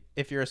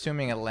if you're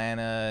assuming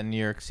Atlanta, New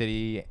York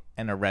City,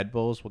 and the Red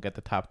Bulls will get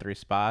the top 3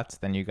 spots,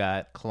 then you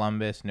got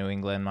Columbus, New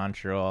England,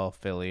 Montreal,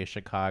 Philly,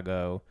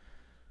 Chicago,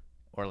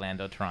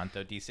 Orlando,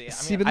 Toronto,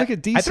 DC. Look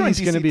at DC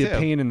is going to be a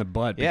pain in the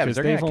butt because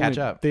they're going to catch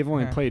up. They've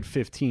only played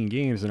 15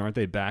 games, and aren't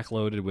they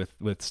backloaded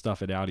with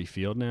stuff at Audi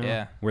Field now?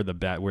 Yeah, where the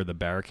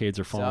barricades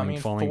are falling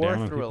 4 down.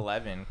 4 through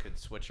 11 could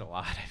switch a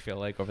lot. I feel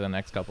like over the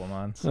next couple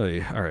months. Oh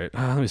yeah. All right,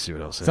 let me see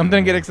what else.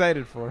 Something to get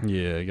excited for.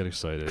 Yeah, get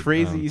excited.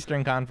 Crazy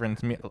Eastern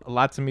Conference,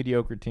 lots of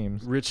mediocre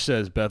teams. Rich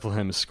says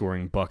Bethlehem is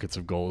scoring buckets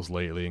of goals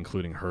lately,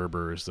 including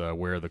Herbers.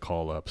 Where are the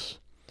call-ups?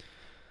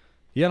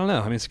 Yeah, I don't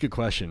know. I mean, it's a good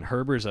question.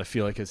 Herbers, I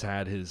feel like, has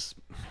had his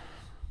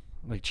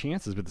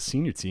chances with the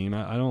senior team.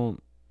 I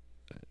don't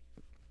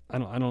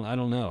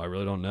know. I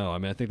really don't know. I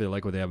mean, I think they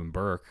like what they have in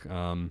Burke.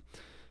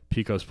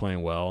 Pico's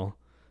playing well.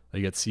 They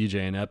get CJ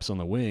and Epps on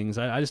the wings.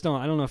 I just don't.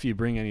 I don't know if you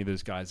bring any of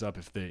those guys up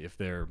if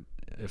they're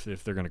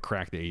going to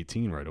crack the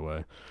 18 right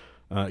away.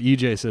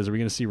 EJ says, "Are we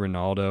going to see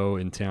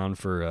Ronaldo in town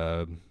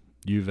for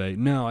Juve?"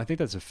 No, I think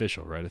that's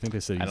official, right? I think they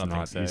said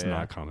he's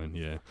not coming.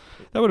 Yeah,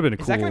 that would have been a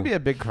cool. Is that going to be a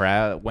big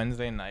crowd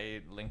Wednesday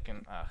night?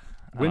 Lincoln.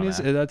 When is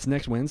that's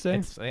next Wednesday?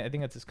 I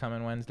think it's this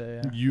coming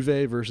Wednesday. Yeah.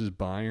 Juve versus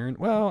Bayern.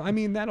 Well, I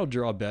mean, that'll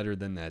draw better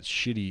than that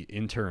shitty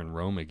Inter and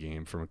Roma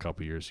game from a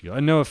couple years ago.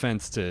 And no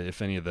offense to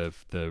if any of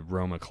the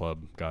Roma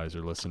club guys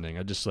are listening.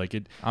 I just like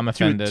it. I'm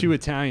offended. Two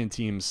Italian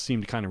teams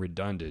seemed kind of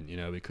redundant,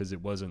 because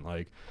it wasn't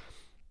like,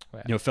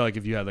 it felt like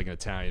if you had like an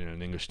Italian and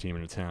an English team,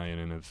 an Italian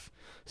and a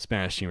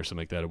Spanish team or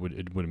something like that, it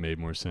would have made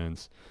more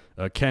sense.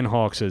 Ken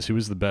Hawk says, "Who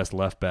is the best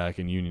left back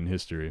in Union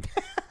history?"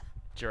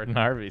 Jordan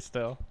Harvey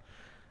still.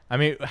 I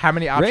mean, how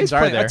many options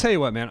are there? I'll tell you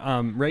what,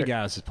 man. Ray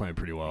Gaddis is playing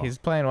pretty well. He's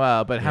playing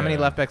well, but how many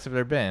left backs have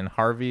there been?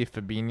 Harvey,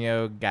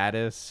 Fabinho,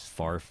 Gaddis,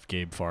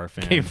 Gabe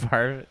Farfan. Gabe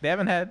Farfan. They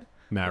haven't had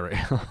Matt Ray.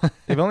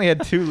 They've only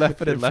had 2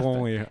 left-footed left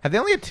backs. Have they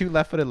only had 2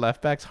 left-footed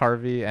left backs,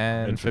 Harvey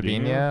and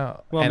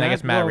Fabinho? Well, and I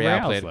guess Matt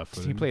Real played.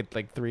 He played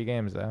like 3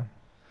 games though.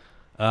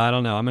 I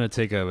don't know. I'm going to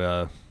take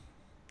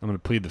I'm going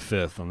to plead the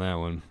 5th on that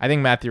one. I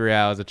think Matthew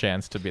Real has a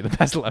chance to be the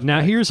best left back. Now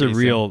here's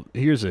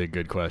a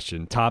good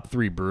question. Top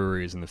 3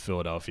 breweries in the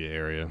Philadelphia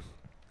area.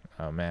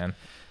 Oh man,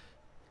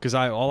 because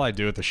all I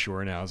do at the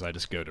shore now is I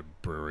just go to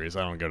breweries.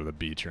 I don't go to the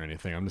beach or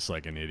anything. I'm just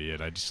like an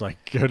idiot. I just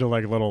go to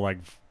little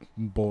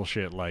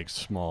bullshit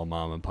small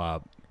mom and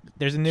pop.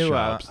 There's a new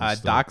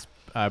Doc's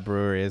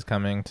brewery is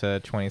coming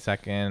to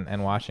 22nd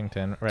and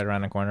Washington, right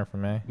around the corner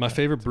from me. My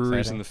favorite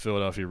breweries in the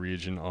Philadelphia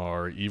region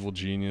are Evil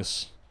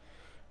Genius,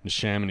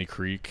 Neshaminy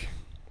Creek,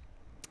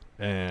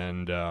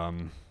 and I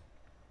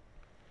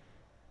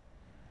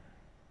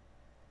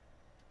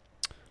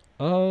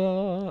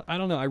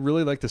don't know. I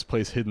really like this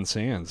place, Hidden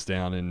Sands,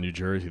 down in New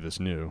Jersey. That's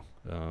new.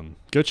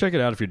 Go check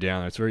it out if you're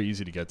down there. It's very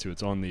easy to get to.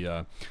 It's on the.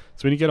 So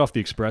when you get off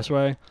the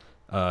expressway,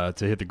 to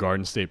hit the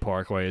Garden State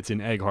Parkway, it's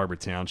in Egg Harbor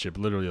Township.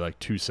 Literally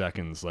 2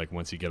 seconds,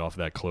 once you get off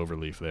that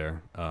Cloverleaf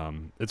there.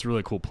 It's a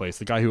really cool place.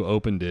 The guy who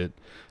opened it,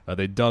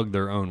 they dug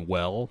their own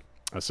well,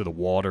 so the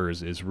water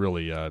is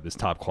really is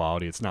top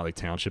quality. It's not like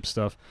township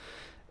stuff.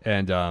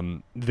 And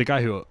the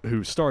guy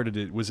who started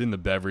it was in the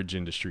beverage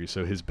industry,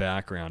 so his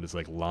background is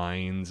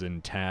lines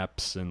and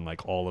taps and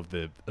all of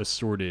the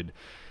assorted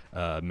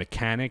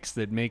mechanics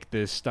that make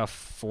this stuff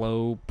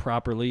flow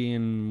properly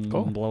and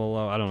blah, blah,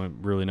 blah. I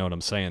don't really know what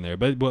I'm saying there,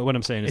 but what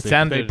I'm saying is it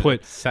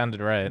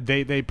sounded right.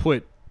 They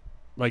put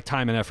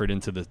time and effort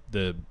into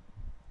the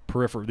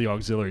peripheral, the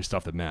auxiliary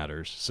stuff that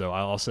matters. So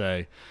I'll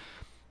say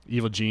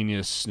Evil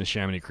Genius,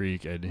 Neshaminy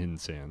Creek, and Hidden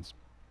Sands.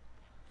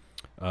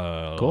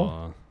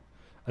 Cool.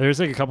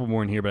 There's a couple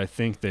more in here, but I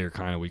think they're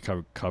we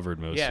covered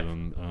most of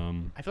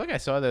them. I feel like I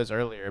saw those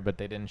earlier, but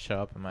they didn't show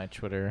up in my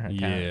Twitter account.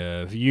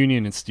 Yeah,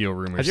 Union and Steel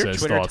Rumors. Has your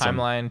Twitter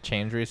timeline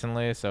changed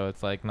recently, so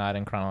it's not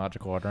in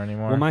chronological order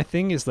anymore? Well, my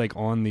thing is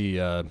on the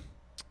on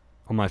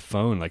my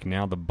phone.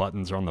 Now the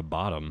buttons are on the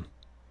bottom.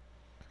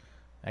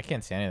 I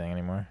can't see anything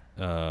anymore.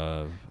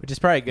 Which is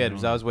probably good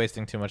because I was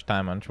wasting too much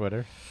time on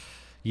Twitter.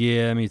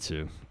 Yeah, me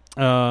too.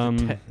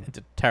 It's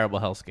a terrible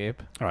hellscape.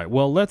 All right,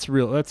 well let's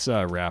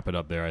wrap it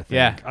up there. I think.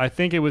 Yeah. I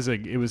think it was a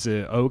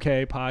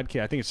okay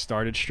podcast. I think it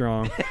started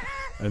strong.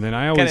 And then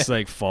I always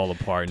like fall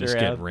apart and just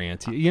get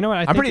ranty. You know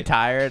what? I'm pretty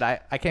tired.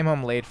 I came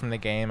home late from the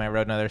game. I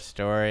wrote another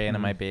story, and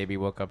then my baby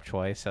woke up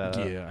twice. So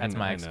that's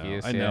my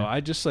excuse. I know. I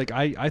just like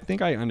I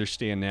think I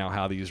understand now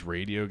how these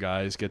radio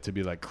guys get to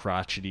be like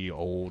crotchety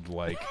old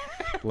like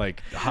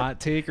hot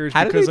takers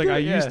because like I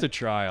used to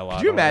try a lot.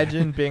 Could you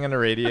imagine being on the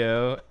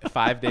radio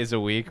 5 days a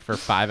week for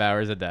 5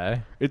 hours a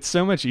day? It's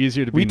so much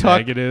easier to be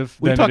negative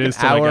than it is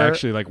to like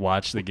actually like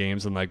watch the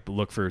games and like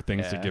look for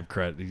things to give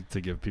credit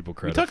to give people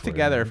credit. We talk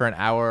together for an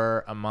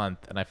hour a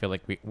month, and I feel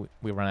like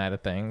we run out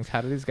of things.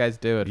 How do these guys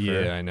do it?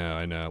 Yeah, I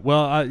know.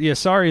 Well,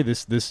 sorry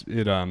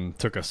it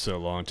took us so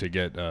long to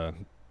get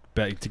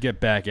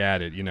back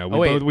at it. You know,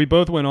 we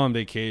both went on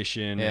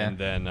vacation, and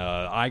then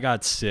I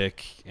got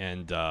sick,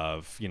 and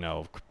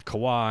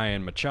Kawhi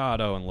and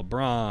Machado and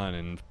LeBron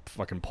and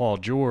fucking Paul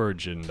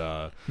George and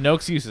no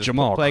excuses.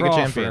 Jamal Crawford. A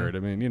champion. I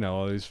mean,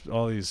 all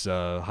these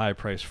high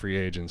priced free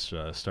agents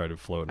started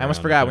floating. I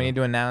almost forgot we need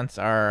to announce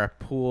our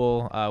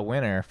pool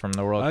winner from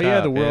the World Cup. Oh yeah,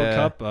 the World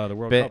Cup. The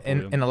World Cup.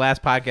 In the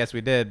last podcast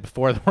we did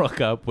before the World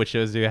Cup, which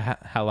shows you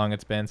how long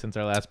it's been since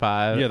our last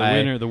pod.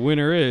 Yeah, the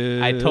winner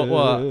is.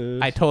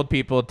 I told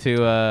people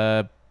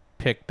to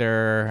pick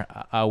their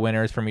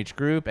winners from each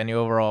group and the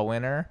overall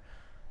winner.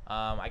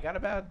 I got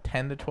about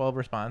 10 to 12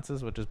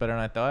 responses, which is better than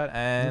I thought.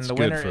 And the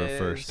winner is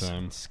first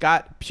time.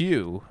 Scott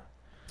Pugh.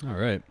 All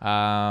right.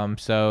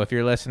 So if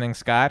you're listening,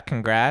 Scott,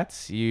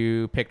 congrats.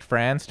 You picked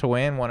France to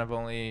win, one of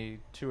only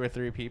 2 or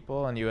 3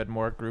 people, and you had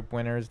more group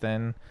winners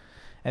than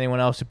anyone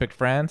else who picked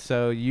France.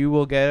 So you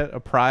will get a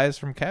prize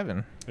from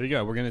Kevin. There you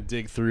go. We're going to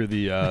dig through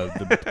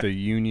the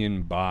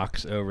Union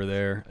box over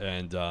there,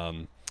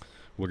 and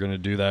we're going to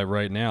do that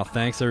right now.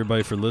 Thanks,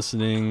 everybody, for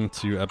listening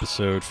to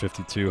episode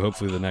 52.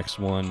 Hopefully the next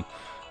one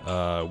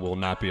will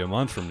not be a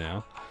month from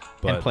now.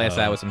 But, and play us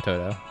out with some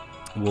Toto.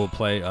 We'll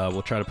try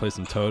to play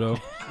some Toto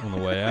on the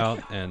way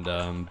out. And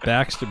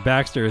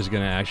Baxter is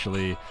going to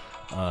actually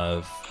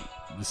have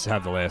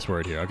the last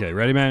word here. Okay,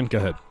 ready, man? Go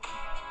ahead.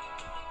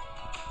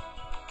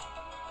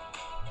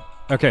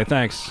 Okay,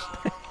 thanks.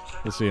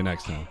 We'll see you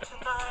next time.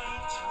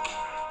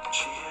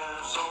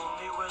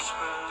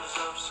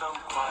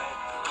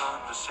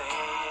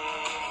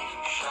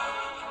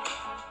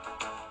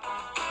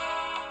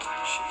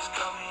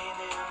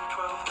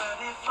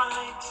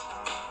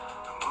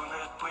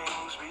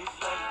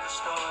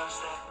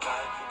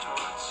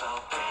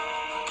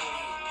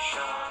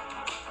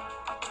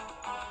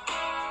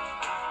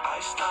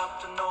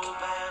 Stopped an old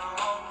man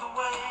along the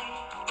way,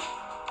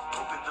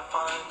 hoping to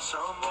find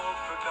some old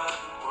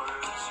forgotten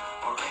words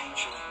or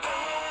ancient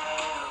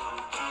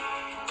melodies.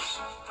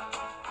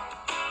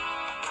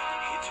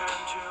 He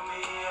turned to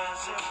me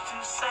as if to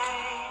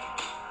say,